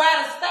that's gonna go out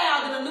of style,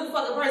 then a new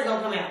fucking purse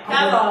gonna come out.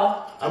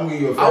 Hello. I'm gonna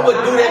give you a I would do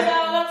That's that.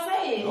 all I'm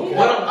saying. Okay.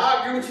 But I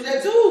agree with you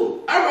that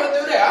too. I would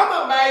do that. I'm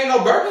not buying no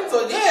Birkin,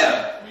 so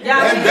yeah. Y'all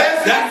And see-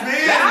 that's That's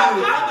business. I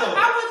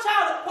want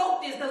y'all to quote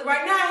this because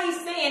right now he's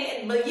saying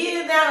it, but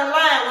years down the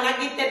line when I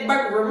get that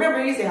Birkin, remember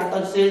he said I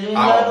thought you said you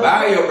I'll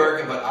buy your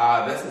Birkin, but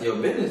that's in your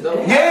business though.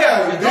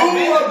 Yeah, That do a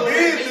business gonna make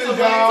business, some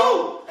money, y'all. too.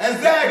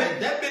 Exactly.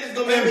 That business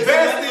gonna make me some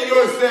Invest money, in so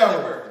yourself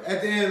yeah. at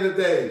the end of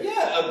the day.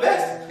 Yeah,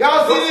 invest.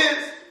 Y'all see this?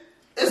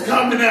 It's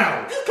coming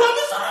out. It's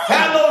coming soon.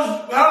 Hello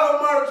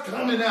merch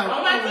coming out.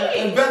 On my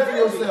kid. Invest in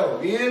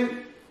yourself. You hear me?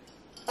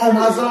 On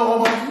my soul, on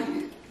my kid.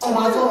 On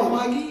my soul, on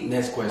my kid.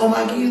 Next question. On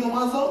my kids, on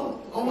my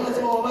soul. On my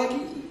soul, on my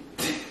kid.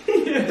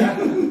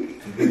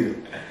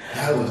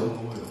 Hello.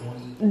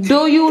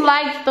 Do you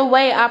like the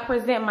way I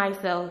present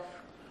myself?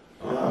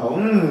 Oh,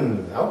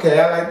 okay,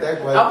 I like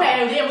that question.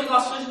 Okay, and then we're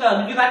gonna switch it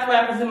up. Do you like to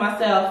represent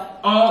myself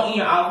on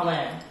and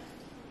offline?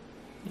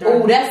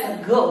 Oh,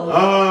 that's a good one.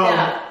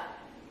 Yeah.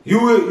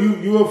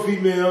 You a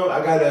female.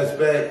 I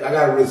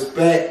gotta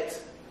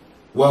respect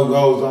what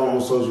goes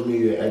on social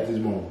media at this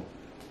moment.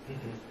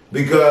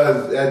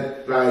 Because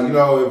if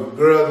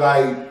girls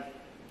like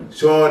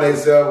showing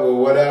themselves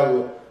or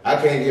whatever, I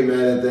can't get mad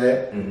at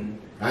that.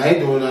 I ain't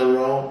doing nothing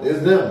wrong. It's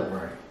them.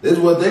 Right. This is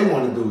what they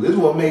want to do. This is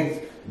what makes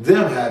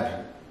them happy.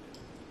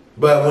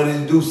 But when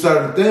they do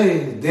certain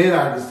things, then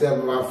I can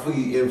step my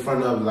feet in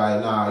front of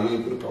like, nah, you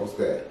ain't gonna post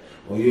that,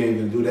 or you ain't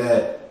gonna do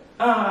that.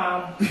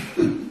 I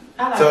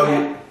like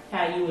So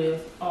how you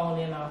is on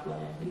and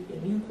offline.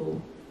 You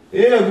cool.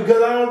 yeah,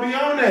 because I don't be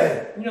on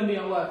that. You gonna be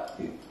on what?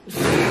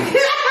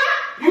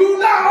 You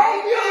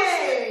know,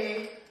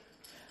 Hey.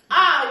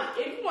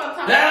 If you want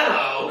to talk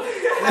Hello.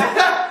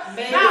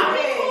 Baby. Nah, we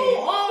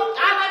cool. I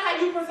like how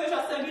you present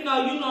yourself. You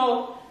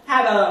know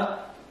how to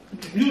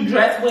you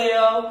dress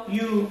well.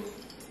 And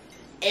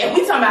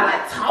we talking about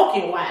like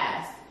talking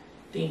wise.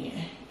 Then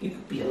you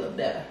could be a little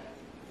better.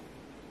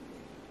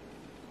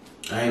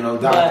 I ain't no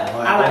But doctor.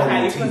 I like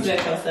how you present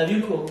yourself.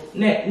 You cool.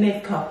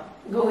 Next couple.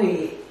 Go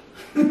ahead.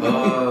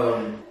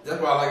 That's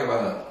what I like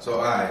about her. So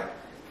alright.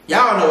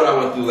 Y'all know what I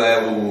went through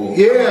last week.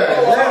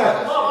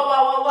 Yeah. Whoa.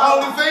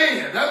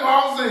 OnlyFans. That's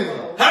what I'm saying.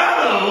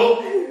 Hello.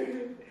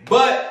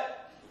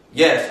 But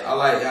yes, I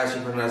like how she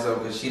presents herself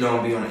because she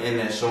don't be on the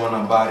internet showing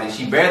her body.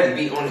 She barely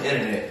be on the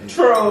internet.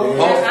 True. Yeah.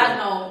 Yes, I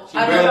know. She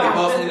I barely know.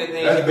 post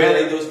anything. That's She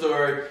barely good. do a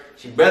story.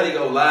 She barely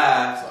go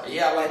live. So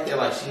yeah, I like that.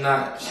 Like she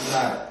not.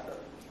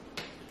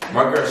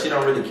 My girl, she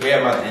don't really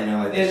care about the internet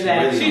like that.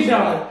 Exactly. She really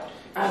don't.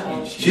 I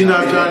know. She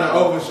not trying to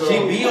overshow. She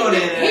be on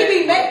the internet. He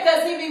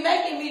be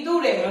making me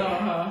do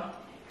that.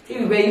 He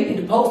be ready. You need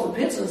to post a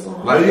picture or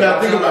something. Like, You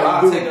gotta think about it,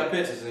 I'll dude. take her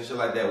pictures and shit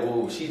like that.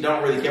 Whoa, she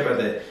don't really care about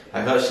that.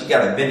 Like her, she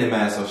got a vending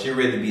man, so she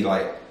really be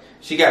like,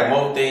 she got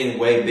more things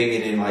way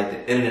bigger than like the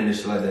internet and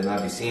shit like that. And I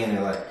be seeing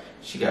it like,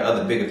 she got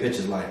other bigger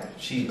pictures. Like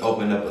she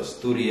opened up a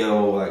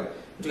studio. Like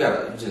you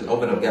just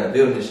open up, got a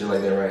building and shit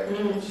like that, right?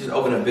 She just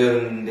opened a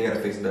building. They gotta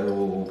fix it up,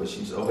 but she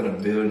just opened up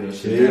a building and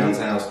shit, Yeah.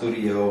 downtown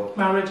studio.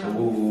 My rich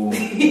Ooh.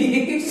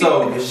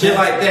 So shit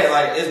like that,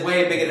 like it's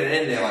way bigger than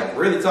the internet. Like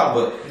really talk,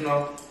 but you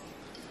know.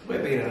 Way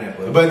bigger than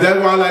that, But that's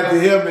why I like to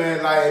hear,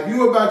 man. Like, if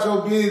you about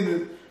your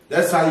business,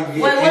 that's how you get.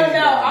 Wait, what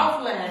anything.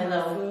 about offline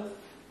though?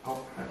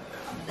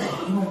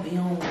 You don't be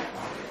on.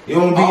 You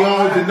don't be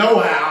on to know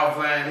how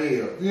offline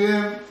is.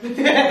 Yeah.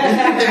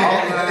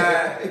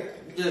 Offline,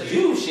 just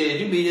you shit.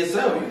 You be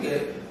yourself. You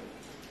get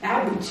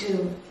I'll be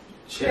chill.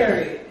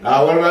 cherry.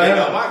 What about Ain't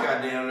him? on my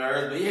goddamn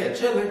nerves, but yeah,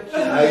 chilling.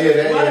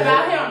 What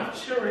about him?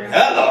 Sure.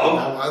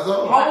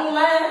 Hello.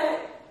 Online.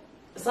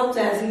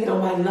 Sometimes he get on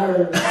my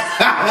nerves.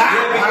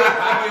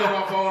 I be on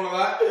my phone a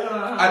lot.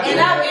 And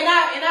I'll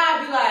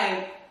be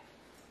like,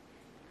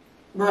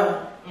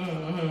 bruh,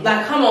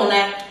 like, come on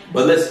now.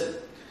 But listen,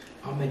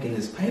 I'm making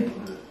this paper.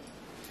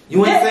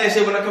 You ain't saying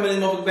shit when I come in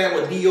this motherfucker back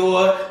with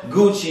Dior,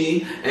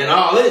 Gucci, and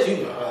all this. You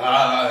First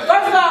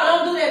of all,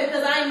 don't do that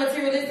because I ain't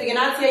materialistic, and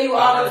I tell you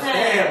all I the time.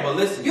 understand, but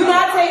listen. You know,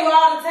 I tell you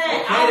all the time.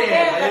 I don't Okay,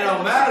 care then, it about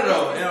don't matter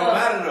though. the It don't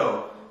matter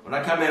though. When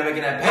I come in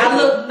making that paper, I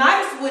look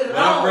nice with it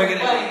when I'm on, bringing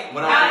but it,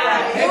 when I'm bringing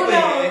that you paper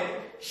know, in.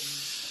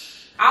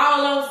 all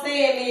I'm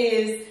saying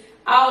is,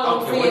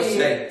 Okay, what you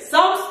say?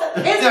 some stuff.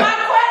 It's my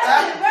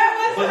question, bro.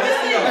 What's But the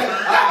listen though,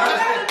 question?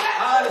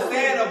 I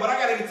understand though, but I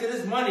gotta get to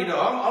this money though.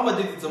 I'm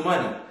addicted to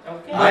money.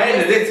 Okay. I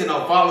ain't addicted to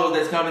no followers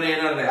that's coming in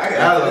none of that. I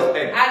gotta get to this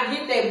paper. I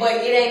get that, but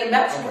it ain't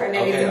about you right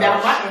now. It's about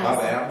my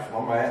bad. My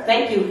bad.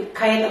 Thank you.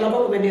 Cállate la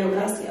boca, me dio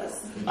gracias.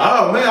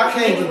 Oh man, I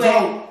can't even Anyway.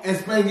 talk and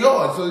explain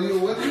yours. So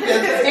what you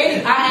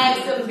get? I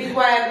asked him to be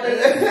quiet, please.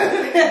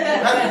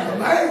 That's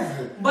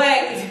amazing. But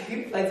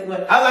like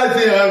what? I like to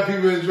hear other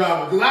people in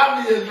drama because I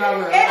be in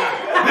drama.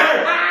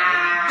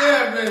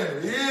 Yeah,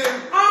 man. Yeah.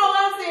 All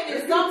I'm saying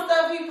is some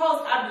stuff he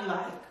posts, I be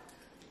like,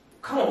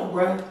 come on,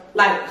 bro.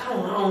 Like, come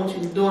on, I don't want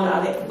you doing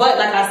all that. But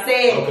like I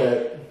said,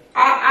 Okay.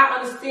 I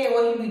understand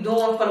what he be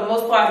doing for the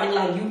most part. And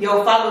like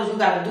your followers, you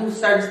gotta do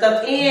certain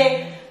stuff.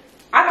 And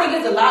I think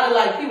it's a lot of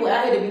like people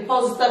out here to be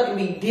posting stuff and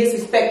be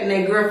disrespecting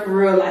their girl for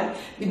real, like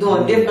be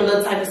doing different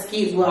little type of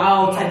skits with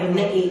all type of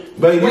naked.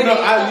 But you women.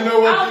 know, you know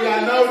what? I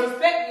I noticed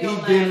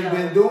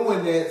been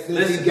doing that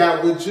since he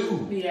got with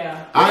you.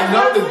 Yeah. I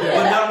noticed But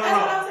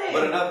that.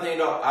 But another thing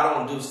though, I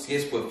don't do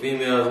skits with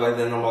females like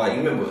that. I'm like,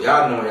 you remember,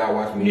 y'all know y'all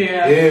watch me.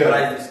 Yeah. But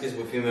I used to do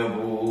skits with female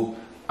boo.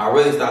 I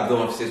really stopped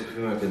doing skits with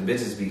female because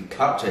bitches be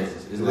clout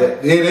chasers. It's like,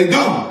 yeah, they do.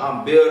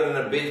 I'm building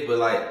a bitch, but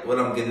like, what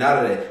I'm getting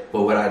out of that.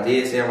 But what I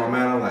did say in my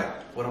mind, I'm like,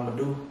 what I'm gonna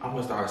do? I'm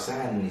gonna start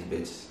signing these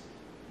bitches.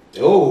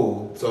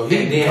 Oh, so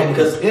he then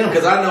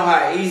because I know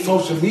how easy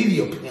social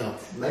media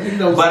pimps. Let me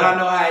know. But I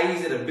know how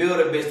easy to build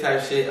a bitch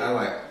type shit. I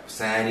like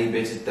sign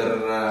these bitches. Da da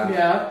da.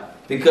 Yeah.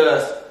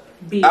 Because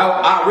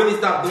I really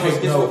stopped doing Take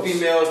skits notes. with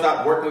females.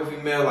 Stopped working with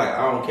females. Like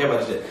I don't care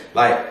about shit.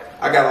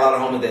 Like I got a lot of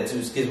homies that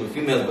do skits with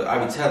females, but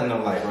I be telling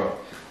them like, bro,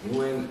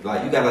 you ain't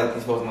like you gotta let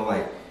these folks know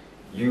like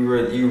you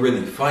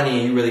really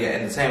funny and you really got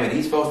entertainment.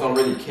 These folks don't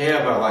really care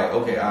about like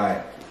okay,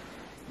 alright.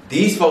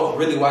 These folks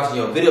really watching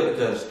your video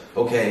because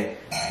okay,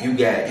 you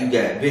got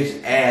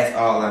bitch ass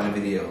all out in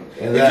the video.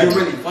 Exactly. If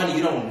you're really funny,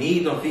 you don't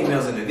need no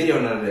females in the video,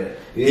 none of that.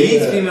 Yeah.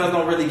 These females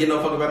don't really get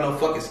no fuck about no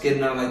fucking skit,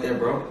 nothing like that,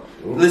 bro.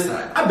 Listen,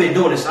 I've been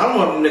doing this shit. I'm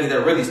one of them niggas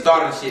that really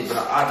started shit, but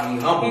I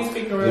be humble. He's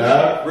speaking real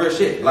Yeah. Real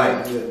shit.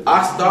 Like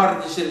I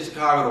started this shit in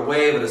Chicago, the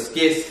wave of the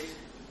skits,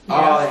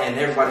 all and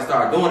everybody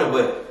started doing it,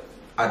 but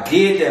I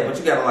did that, but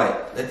you gotta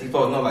like let these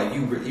folks know like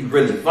you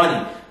really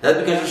funny. That's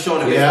because you're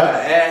showing them bitch got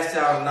an ass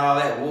out and all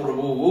that woo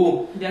woo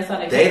woo. That's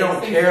how They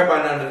don't care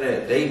about none of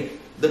that. They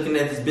looking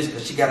at this bitch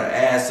because she got her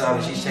ass out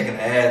and she's shaking her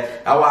ass.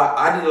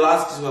 I did a lot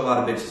of skits with a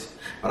lot of bitches,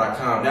 but I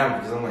calmed down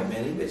because I'm like,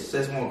 man, these bitches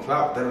just want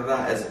clout. Da da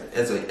da.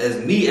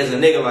 As me as a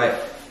nigga, like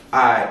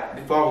I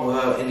be fucking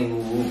with her any woo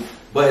woo.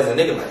 But as a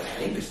nigga, like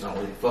man, these bitches don't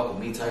really fuck with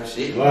me type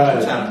shit.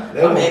 Right.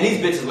 I mean, these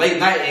bitches late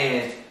night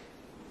and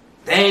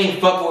they ain't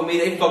fucking with me.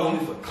 They fucking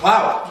with me for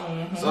clout.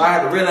 So I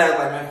had to realize,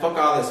 like, man, fuck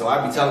all this. So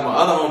I be telling my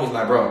other homies,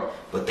 like, bro,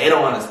 but they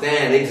don't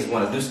understand. They just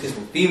want to do skits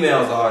with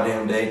females all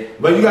damn day.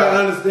 But you gotta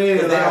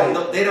understand,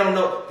 They don't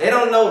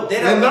know.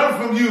 They learn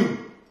from you.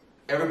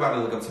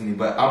 Everybody look up to me,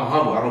 but I'm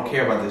humble. I don't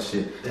care about this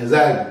shit.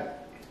 Exactly.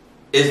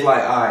 It's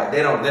like, alright,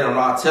 they don't know.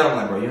 I tell them,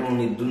 like, bro, you don't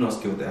need to do no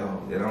skit with that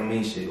hoe. They don't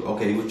mean shit.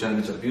 Okay, you was trying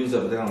to get your views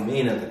up, but they don't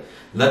mean nothing.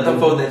 Let them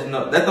folks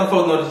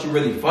know that you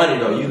really funny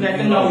though.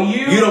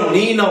 You don't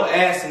need no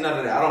ass and none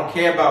of that. I don't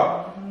care about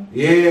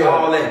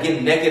all that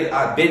getting naked.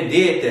 I've been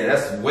did that.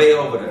 That's way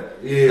over there.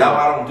 Yeah. Now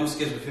I don't do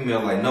skits with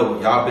females like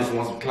no, y'all bitch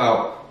want some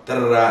clout. Da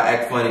da da,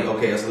 act funny.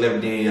 Okay, a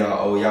celebrity,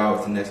 y'all. Oh, y'all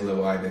to the next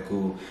level. Alright, that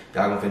cool.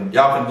 Y'all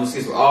finna do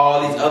skits with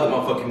all these other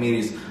motherfucking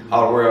medias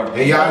all the world.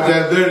 And y'all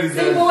just literally See,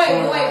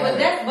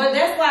 but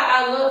that's why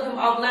I love him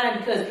offline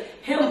because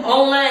him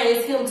online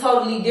is him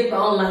totally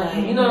different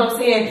online. You know what I'm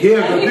saying? Yeah,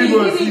 like, but people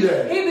don't see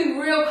that. He be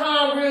real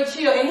calm, real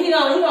chill, and he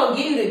don't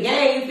give you the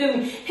game. You feel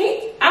me?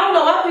 I don't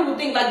know why people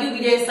think like you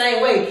be that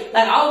same way.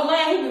 Like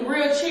offline, he be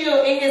real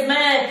chill in his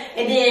mind,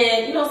 and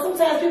then you know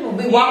sometimes people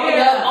be walking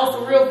up on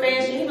some real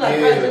fashion. He be like,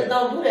 bro, just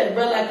don't do that,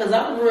 bro. Like, cause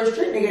I'm a real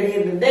street nigga at the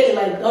end of the day.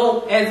 Like,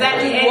 don't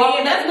exactly.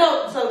 walking up.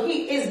 No, so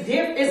he is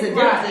different. It's a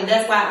difference, and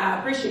that's why I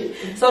appreciate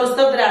it. So the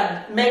stuff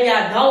that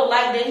I don't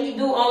like that he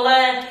do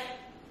online.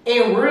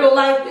 In real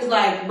life, it's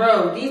like,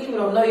 bro, these people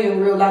don't know you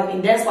in real life,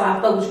 and that's why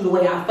I fuck with you the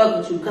way I fuck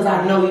with you, because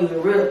I know you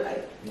in real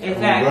life.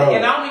 Exactly.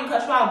 And I don't mean to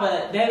cut you off,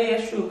 but that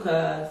is true,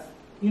 because,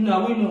 you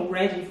know, we knew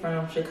Reggie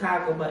from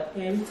Chicago, but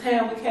every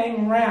time we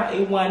came around,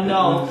 it wasn't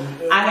no,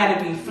 I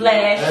gotta be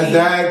flashy,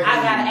 Exactly. I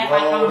gotta act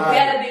like I'm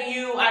better than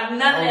you, none of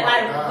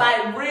that,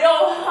 like real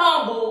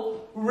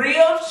humble,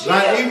 real chill.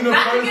 Like, even the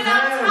not to first get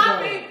off time,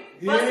 topic.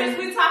 But since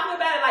we talking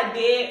about it like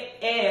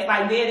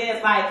dead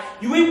ass,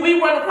 like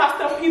we run across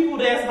some people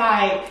that's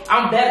like,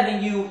 I'm better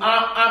than you,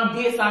 I'm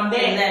this, I'm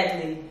that.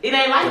 Exactly. It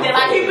ain't like that.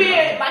 Like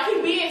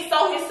he being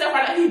so himself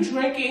right now. He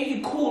drinking,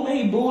 he cooling,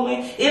 he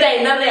bullying. It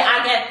ain't none of that.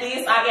 I got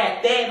this, I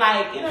got that.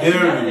 Like it ain't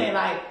none of that.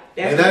 Like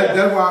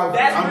that's why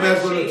I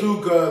mess with shit. it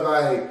too, cause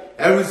like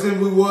ever since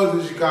we was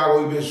in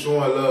Chicago, we been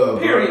showing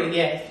love. Period. Bro.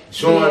 Yes.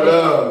 Showing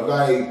love.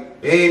 Like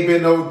it ain't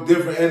been no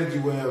different energy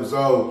with him.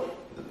 So.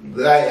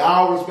 Like,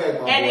 I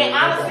respect my And boy. then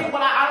honestly,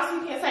 what I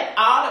honestly can say,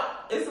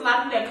 it's a lot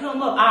of people that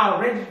come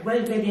up,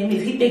 Reggie baby and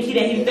this, he think he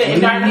that, he that.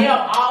 And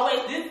Darnell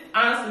always, this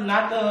honestly,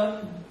 not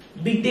the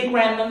big dick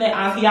riding on that,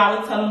 honestly, I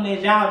always tell them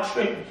that y'all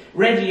tripping.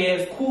 Reggie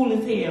is cool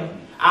as hell.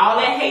 All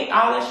that hate,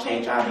 all that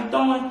shit y'all be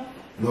throwing.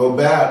 No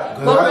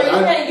bad. But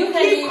you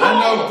can't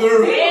I know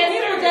through. And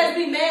people just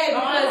be mad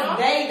because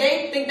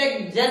they think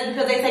they just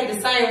because they take the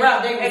same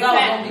route, they result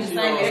gonna be the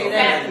same as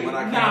that. When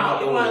I came up,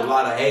 there was a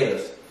lot of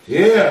haters.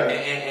 Yeah.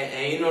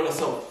 And you know,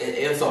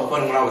 it was so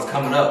funny when I was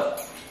coming up.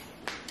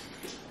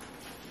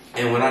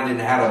 And when I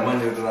didn't have the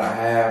money that I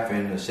have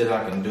and the shit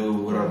I can do,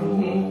 whatever.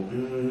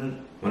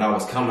 When I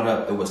was coming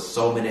up, there was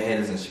so many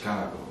haters in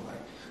Chicago.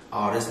 Like,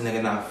 oh, this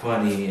nigga not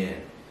funny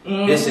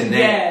and this and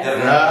that.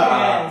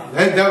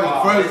 Yes. That was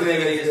the first this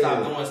thing nigga need to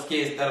stop doing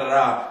skits, da da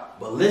da.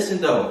 But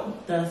listen though,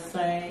 The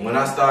same. when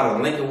I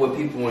started linking with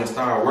people and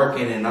started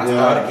working and I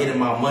started getting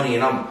my money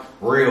and I'm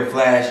real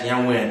flashy,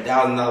 I'm wearing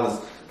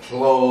 $1,000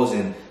 clothes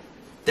and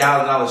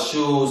 $1,000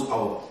 shoes.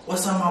 Oh,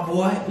 what's up, my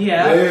boy?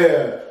 Yeah.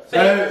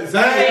 Yeah.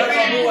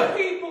 Same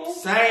people.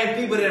 Same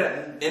people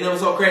that, and it was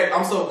so crazy.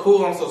 I'm so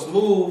cool, I'm so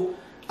smooth.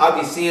 I'll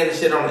be seeing the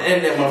shit on the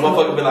internet. My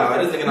motherfucker be like,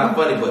 oh, this nigga not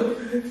funny,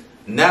 but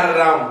now that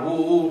I'm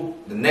woo,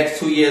 the next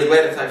 2 years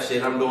later type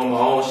shit, I'm doing my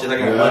own shit. I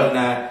got money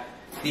now.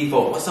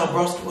 Default, what's up,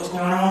 broski? What's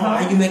going on?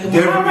 How you making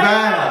money? Different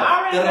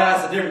vibe.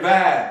 That's a different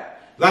vibe.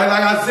 Like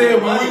I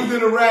said, when we was in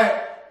the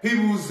rap,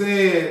 people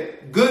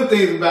said good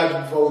things about you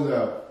before we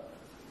left.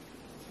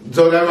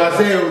 So that's why I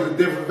said it was a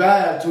different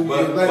vibe 2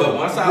 years later. But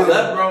once I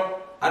left, bro,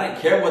 I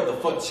didn't care what the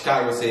fuck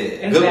Chicago said.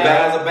 Exactly. Good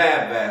bads or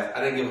bad bads.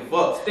 I didn't give a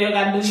fuck. Still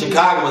got to do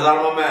Chicago was out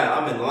of my mind.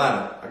 I'm in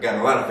Atlanta. I got an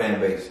Atlanta fan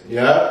base.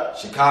 Yeah.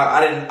 Chicago,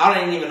 I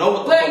didn't even know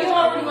what the Well, fuck you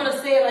don't really want to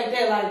say it like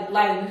that,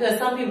 like because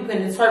some people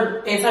can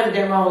interpret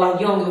that wrong, like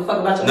you don't give a fuck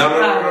about your No.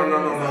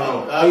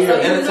 Oh, So yeah. you know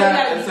you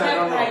gotta be Anytime,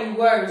 careful no. how you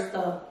word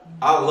stuff.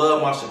 I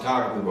love my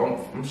Chicago people.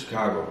 I'm from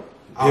Chicago.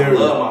 I Period.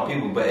 love my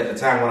people, but at the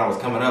time when I was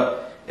coming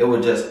up, it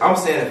was just, I'm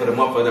saying it for the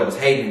motherfucker that was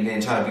hating and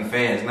then trying to be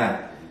fans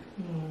now.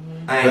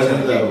 I ain't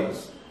trying to be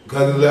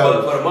Because of But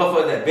levels. for the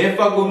motherfucker that been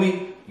fuck with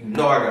me, you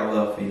know I got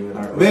love for you. And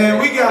I Man,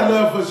 we got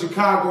love for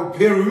Chicago,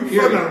 period. We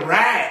from the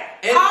rap.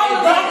 And, All and,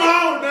 of Come us.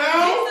 on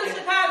now. This is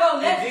Chicago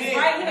legends did.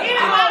 right here.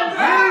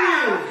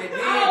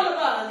 Period. All of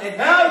us. And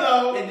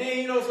Hello. And then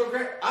you know what's so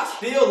great? I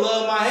still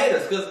love my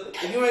haters, cause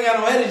if you ain't got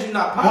no haters, you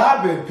not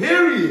popping. Popping,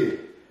 period.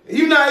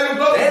 You not even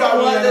close They to the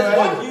popping. ones that's That's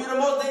watching you the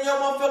most than your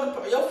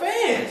motherfucking your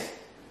fans.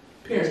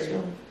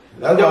 Period.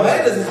 Your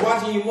haters is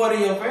watching you more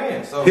than your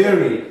fans. So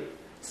Period.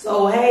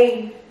 So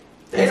hey,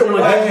 they the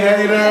ones. Hey,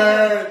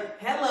 hater.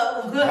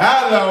 hello.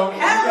 Hello.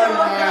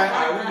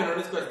 Alright, we've been on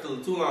this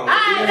question too long.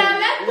 Alright, now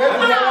let's Let's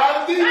move get on.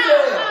 all the details.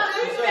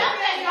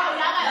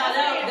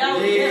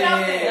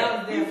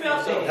 You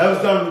felt that. That was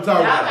something to talk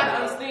Y'all gotta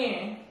about.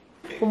 understand.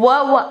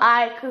 What would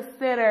I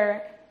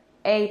consider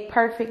a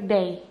perfect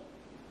day?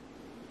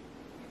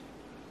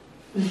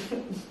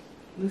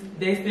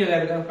 They still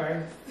gotta go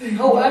first. Who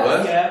what?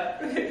 What? Yeah.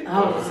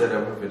 I said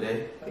that perfect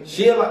day.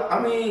 She like, I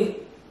mean,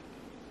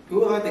 you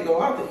would like to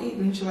go out to eat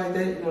and shit like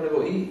that. You want to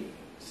go eat,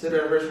 sit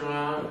at a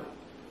restaurant,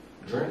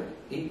 drink,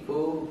 eat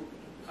food.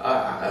 But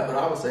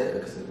I would say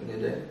it's a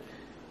good day.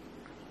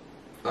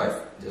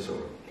 Like just a.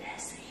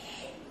 That's it.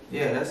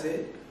 Yeah, that's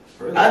it.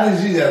 Really. I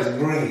think she just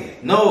agreeing.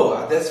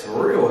 No, that's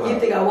for real. You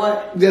think I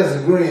what? Just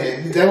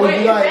agreeing. That would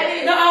be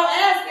like. No, I'm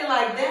asking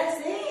like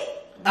that's it.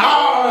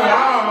 Oh,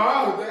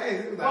 dang.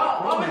 It was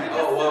like,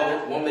 Oh,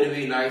 well, want me to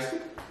be nice?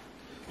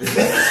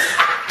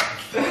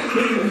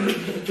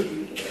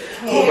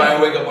 Might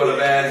wake up on the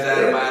bad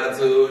side of my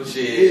attitude,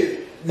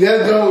 shit.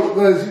 Yeah, Joe,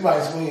 but she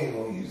might swing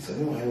on you, so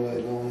you might want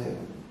to go ahead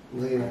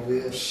and lean on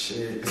this.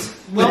 Shit.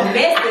 Well,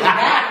 best is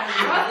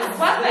that.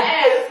 What's the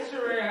ass,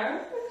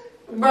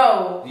 Sherelle?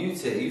 Bro, You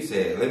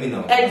said, let me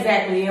know.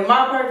 exactly. In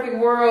my perfect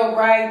world,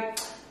 right,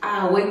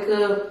 I wake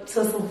up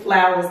to some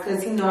flowers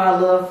because you know I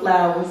love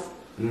flowers.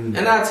 And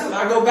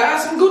I go buy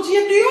some Gucci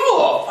and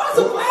Dior. Buy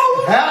some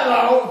flowers.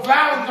 Hello,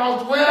 flowers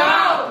cost $12.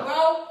 No,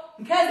 bro,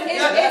 because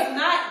it's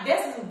not.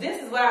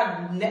 This is what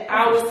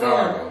I was saying.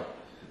 Chicago.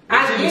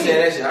 I You get said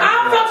that it. shit.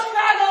 I'm from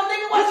Chicago,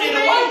 nigga. What you a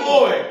mean? white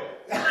boy.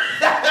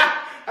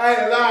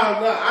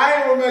 I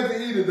ain't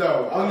romantic either,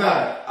 though. I'm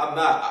not. I'm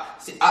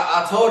not. See,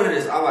 I told her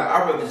this. I'm like,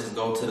 I'd rather just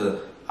go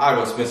to I'll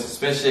go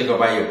spend shit, go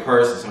buy your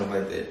purse or something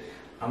like that.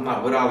 I'm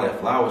not with all that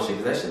flower shit,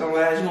 because that shit don't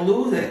last. You gonna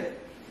lose that.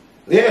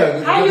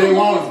 Yeah, How but you they lose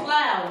want it.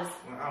 flowers?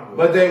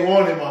 But they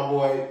want it, my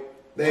boy.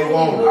 They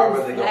want I'd it.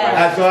 rather go buy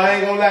That's why I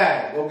ain't gonna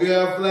lie. Go get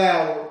her a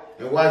flower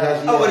and watch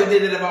how she I would have act.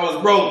 did it if I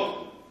was broke.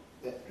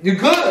 You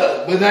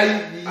could, but now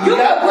you You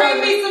got can bring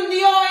money. me some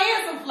Dior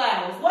and some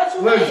flowers. What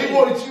you Look,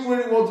 mean? she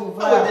really wants some I would've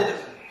flowers. did it.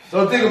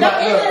 So think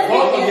about No, look, it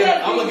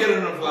Walgreens- I'm gonna get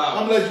her the I'm flowers.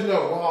 gonna let you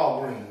know,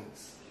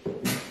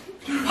 Walgreens.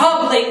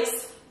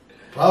 Publix.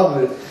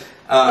 Public.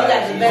 They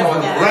got the best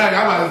and guy. Right,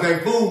 I'm about to say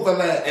food for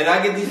that.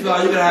 I get these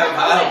flowers, you gotta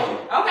have them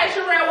forever. Okay,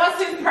 Sherelle,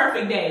 what's his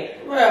perfect day?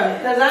 Bruh,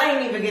 because I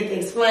ain't even get to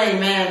explain,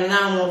 man, and I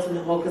don't want to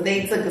know more because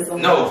they took us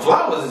on. No,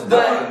 flowers is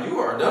But- done. You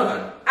are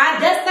done.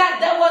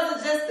 That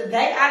wasn't just the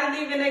day. I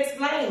didn't even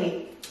explain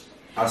it.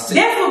 I see.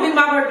 This would be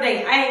my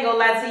birthday. I ain't gonna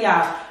lie to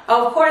y'all.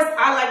 Of course,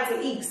 I like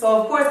to eat,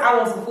 so of course I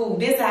want some food.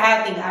 This is how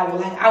I think I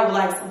would like. I would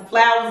like some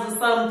flowers or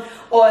something,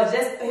 or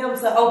just for him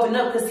to open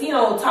up because he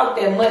don't talk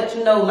that much,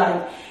 you know,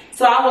 like.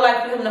 So I would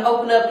like for him to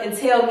open up and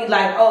tell me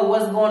like, oh,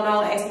 what's going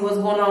on? Ask me what's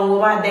going on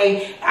with my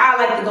day. I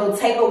like to go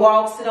take a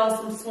walk, sit on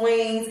some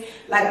swings.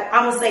 Like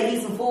I'm gonna say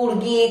eat some food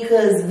again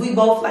because we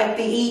both like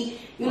to eat.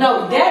 You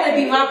know, that'd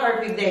be my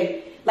perfect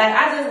day. Like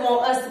I just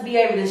want us to be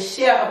able to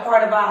share a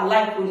part of our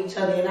life with each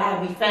other, and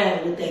I'd be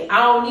fine with that. I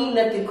don't need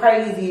nothing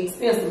crazy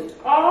expensive.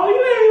 Oh, you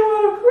ain't even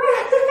want to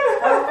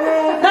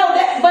cry. No,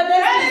 but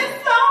That that's is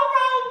so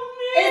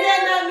romantic. Is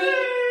that not me?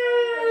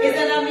 Is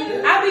that not me?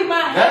 I be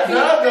my That's happy.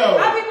 not though.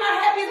 I be my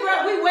happiest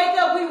girl. We wake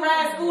up, we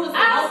ride scooters, we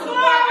I go to the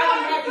park. I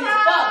be happy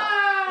as fuck.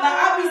 Like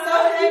I be so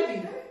happy.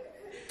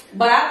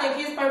 But I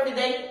think his perfect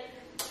day.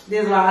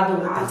 This is what I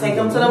do. I take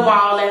him to the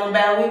mall, let him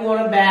buy what we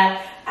want to buy.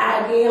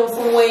 I give him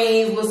some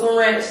wings with some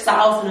ranch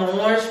sauce and an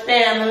orange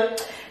Fanta.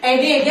 And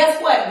then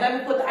guess what? Let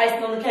me put the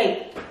icing on the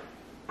cake.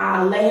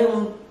 I let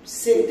him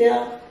sit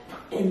there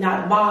and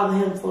not bother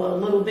him for a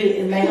little bit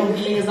and let him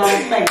get his own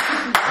space.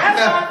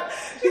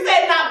 She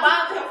said not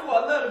bother him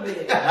for a little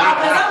bit. Because I'm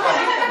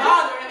going to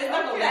bother him. It's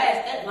not going to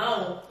last that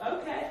long.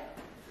 Okay.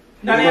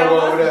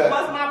 Now,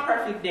 what's my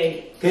perfect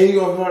date? Can you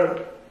go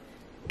first?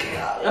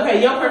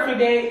 Okay, your perfect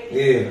date?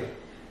 Yeah.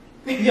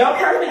 Your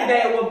perfect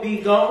date would be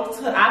go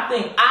to, I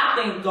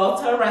think go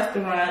to a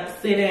restaurant,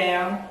 sit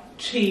down,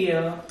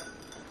 chill,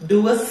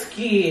 do a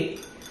skit.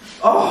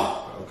 Oh.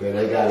 Okay,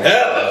 they got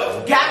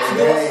it. Got to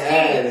do a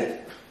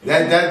skit.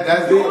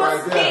 That's Do it a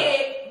right there.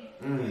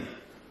 skit.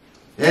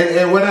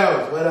 And what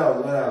else?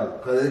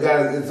 Because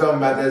it's something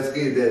about that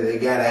skit that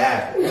it gotta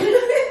happen.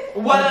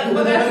 What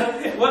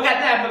got to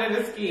happen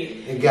in the skit?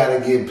 It gotta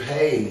get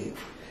paid.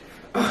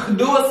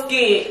 Do a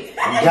skit. You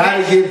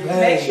gotta get paid.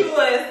 Make sure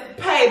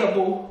it's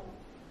payable.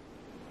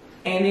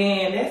 And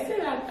then that's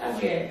it, I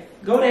guess.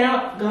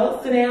 Go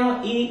sit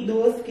down, eat,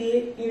 do a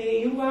skit, and then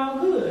you all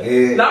good.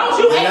 Yeah. Long as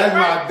you ate That's first.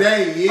 my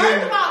day, yeah.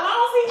 First of all,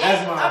 long as he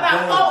That's ate my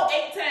about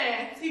day.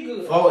 4-8 times, he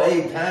good.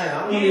 4-8 times.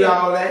 I don't need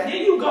all that.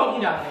 Then you go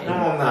eat all that. No,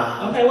 I'm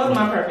not. Okay, what's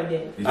my perfect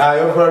day?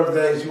 Alright, your perfect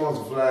day, she wants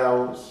some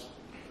flowers.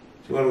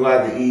 She wanna go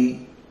out to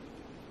eat.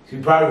 She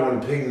probably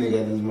want a picnic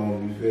at this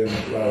moment, you feel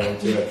me? She probably want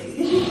to tell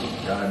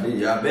you.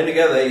 Y'all been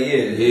together 8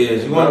 years.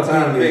 Yeah, she want a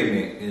time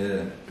picnic.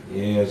 Yeah.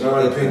 Yeah, she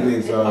want a picnic,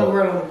 My so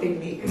girl on a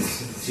picnic.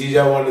 she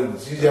just want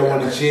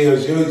to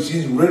chill.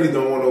 She really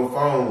don't want no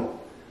phone.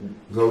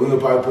 So we'll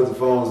probably put the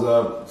phones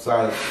up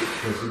side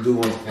because she do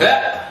want to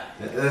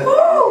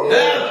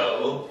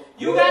Hello.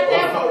 You got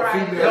that one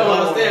right. You don't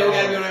understand, we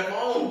gotta be on that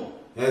phone.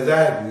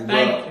 Exactly.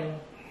 Thank you.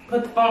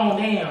 Put the phone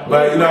down.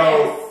 But you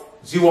know,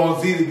 she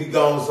wants Z to be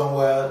gone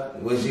somewhere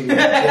when she be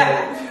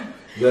chilling.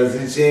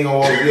 Because she ain't gonna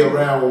want to be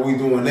around when we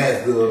doing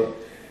that stuff.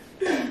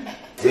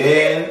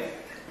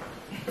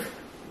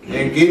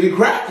 And get it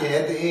cracking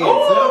at the end.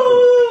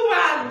 Oh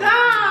my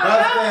God.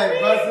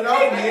 Bust it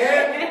open,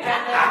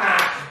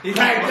 yeah? You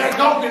can't just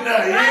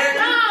coconut, yeah?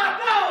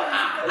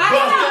 Bust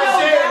that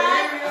shit,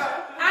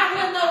 yeah? I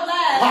hear no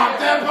lies. Pop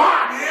that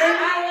pot,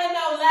 yeah? I hear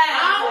no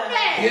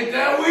lies. Get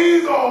that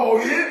weed on,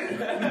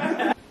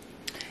 yeah?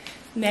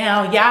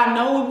 Now, y'all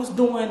know we was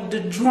doing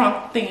the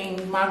drunk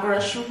thing. My girl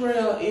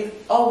Sherelle is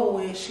over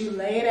with. She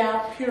laid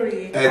out,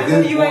 period. At I this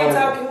know you ain't point-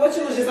 talking. What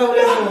you was just over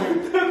there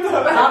doing?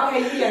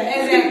 Okay,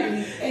 yeah,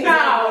 exactly.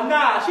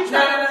 No. She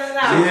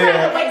trying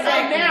Yeah. to wake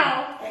up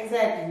now.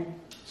 Exactly.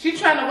 She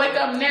trying to wake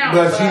up now.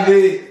 But she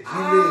did.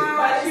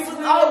 But she was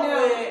over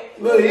with.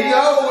 Look, he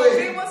over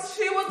with.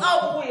 She was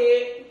over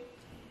with.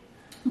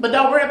 But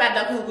don't worry about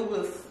that because we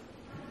was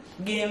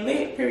getting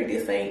lit. Period.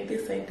 This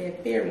ain't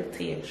that fairy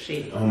tale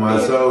shit. On my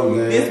soul,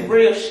 gang. This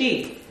real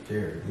shit.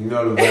 You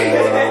know the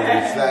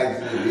vibe.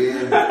 Slack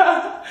shit,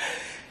 yeah.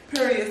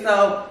 Period.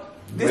 So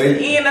this is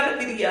the end of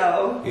the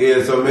video.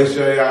 Yeah, so make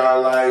sure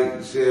y'all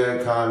like,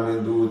 share,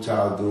 comment, do what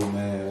y'all do,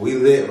 man. We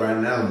lit right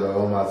now,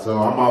 though, on my soul.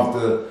 I'm off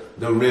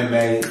the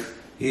remake.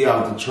 He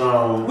off the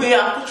Tron. We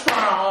off the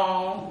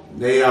Tron.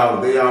 They out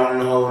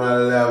on a whole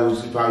nother level.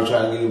 She probably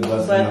trying to get it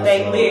busted. But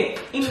they lit.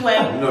 Anyway,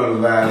 You know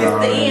the vibe. this is the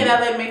already. end of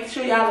it. Make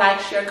sure y'all like,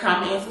 share,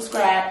 comment, and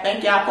subscribe.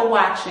 Thank y'all for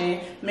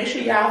watching. Make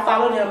sure y'all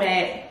follow them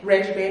at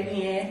Reggie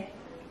Baby and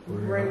But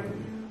really,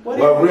 What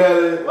is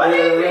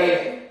really,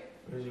 it?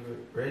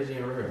 Reggie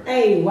and Real.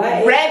 Hey,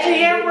 what?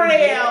 Reggie and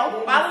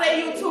Real. Follow their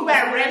YouTube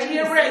at Reggie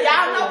and Real.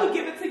 Y'all know we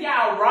give it to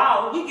y'all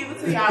raw. We give it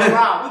to y'all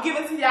raw. We give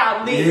it to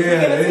y'all lit. We give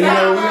it to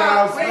y'all we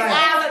all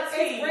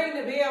reality. Ring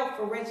the bell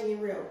for Reggie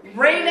and Real.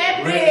 Ring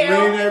that Ring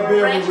bell. that for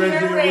bell for Reggie Reggie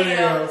and and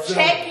Real. Real.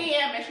 Check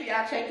in. Make sure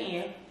y'all check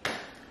in.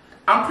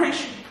 I'm pretty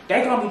sure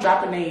they gonna be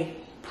dropping their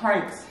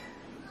pranks.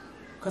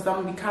 Cause I'm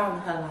gonna be calling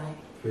her like,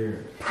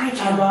 prank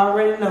I'm him.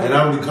 already know. And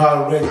I'm be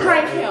calling Reggie.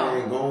 Prank Hey, him.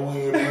 man, go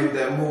ahead and put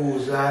that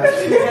move shot.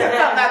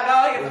 That's not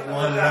going.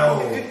 One and all.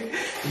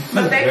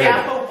 But thank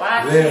y'all for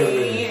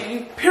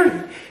watching. Period.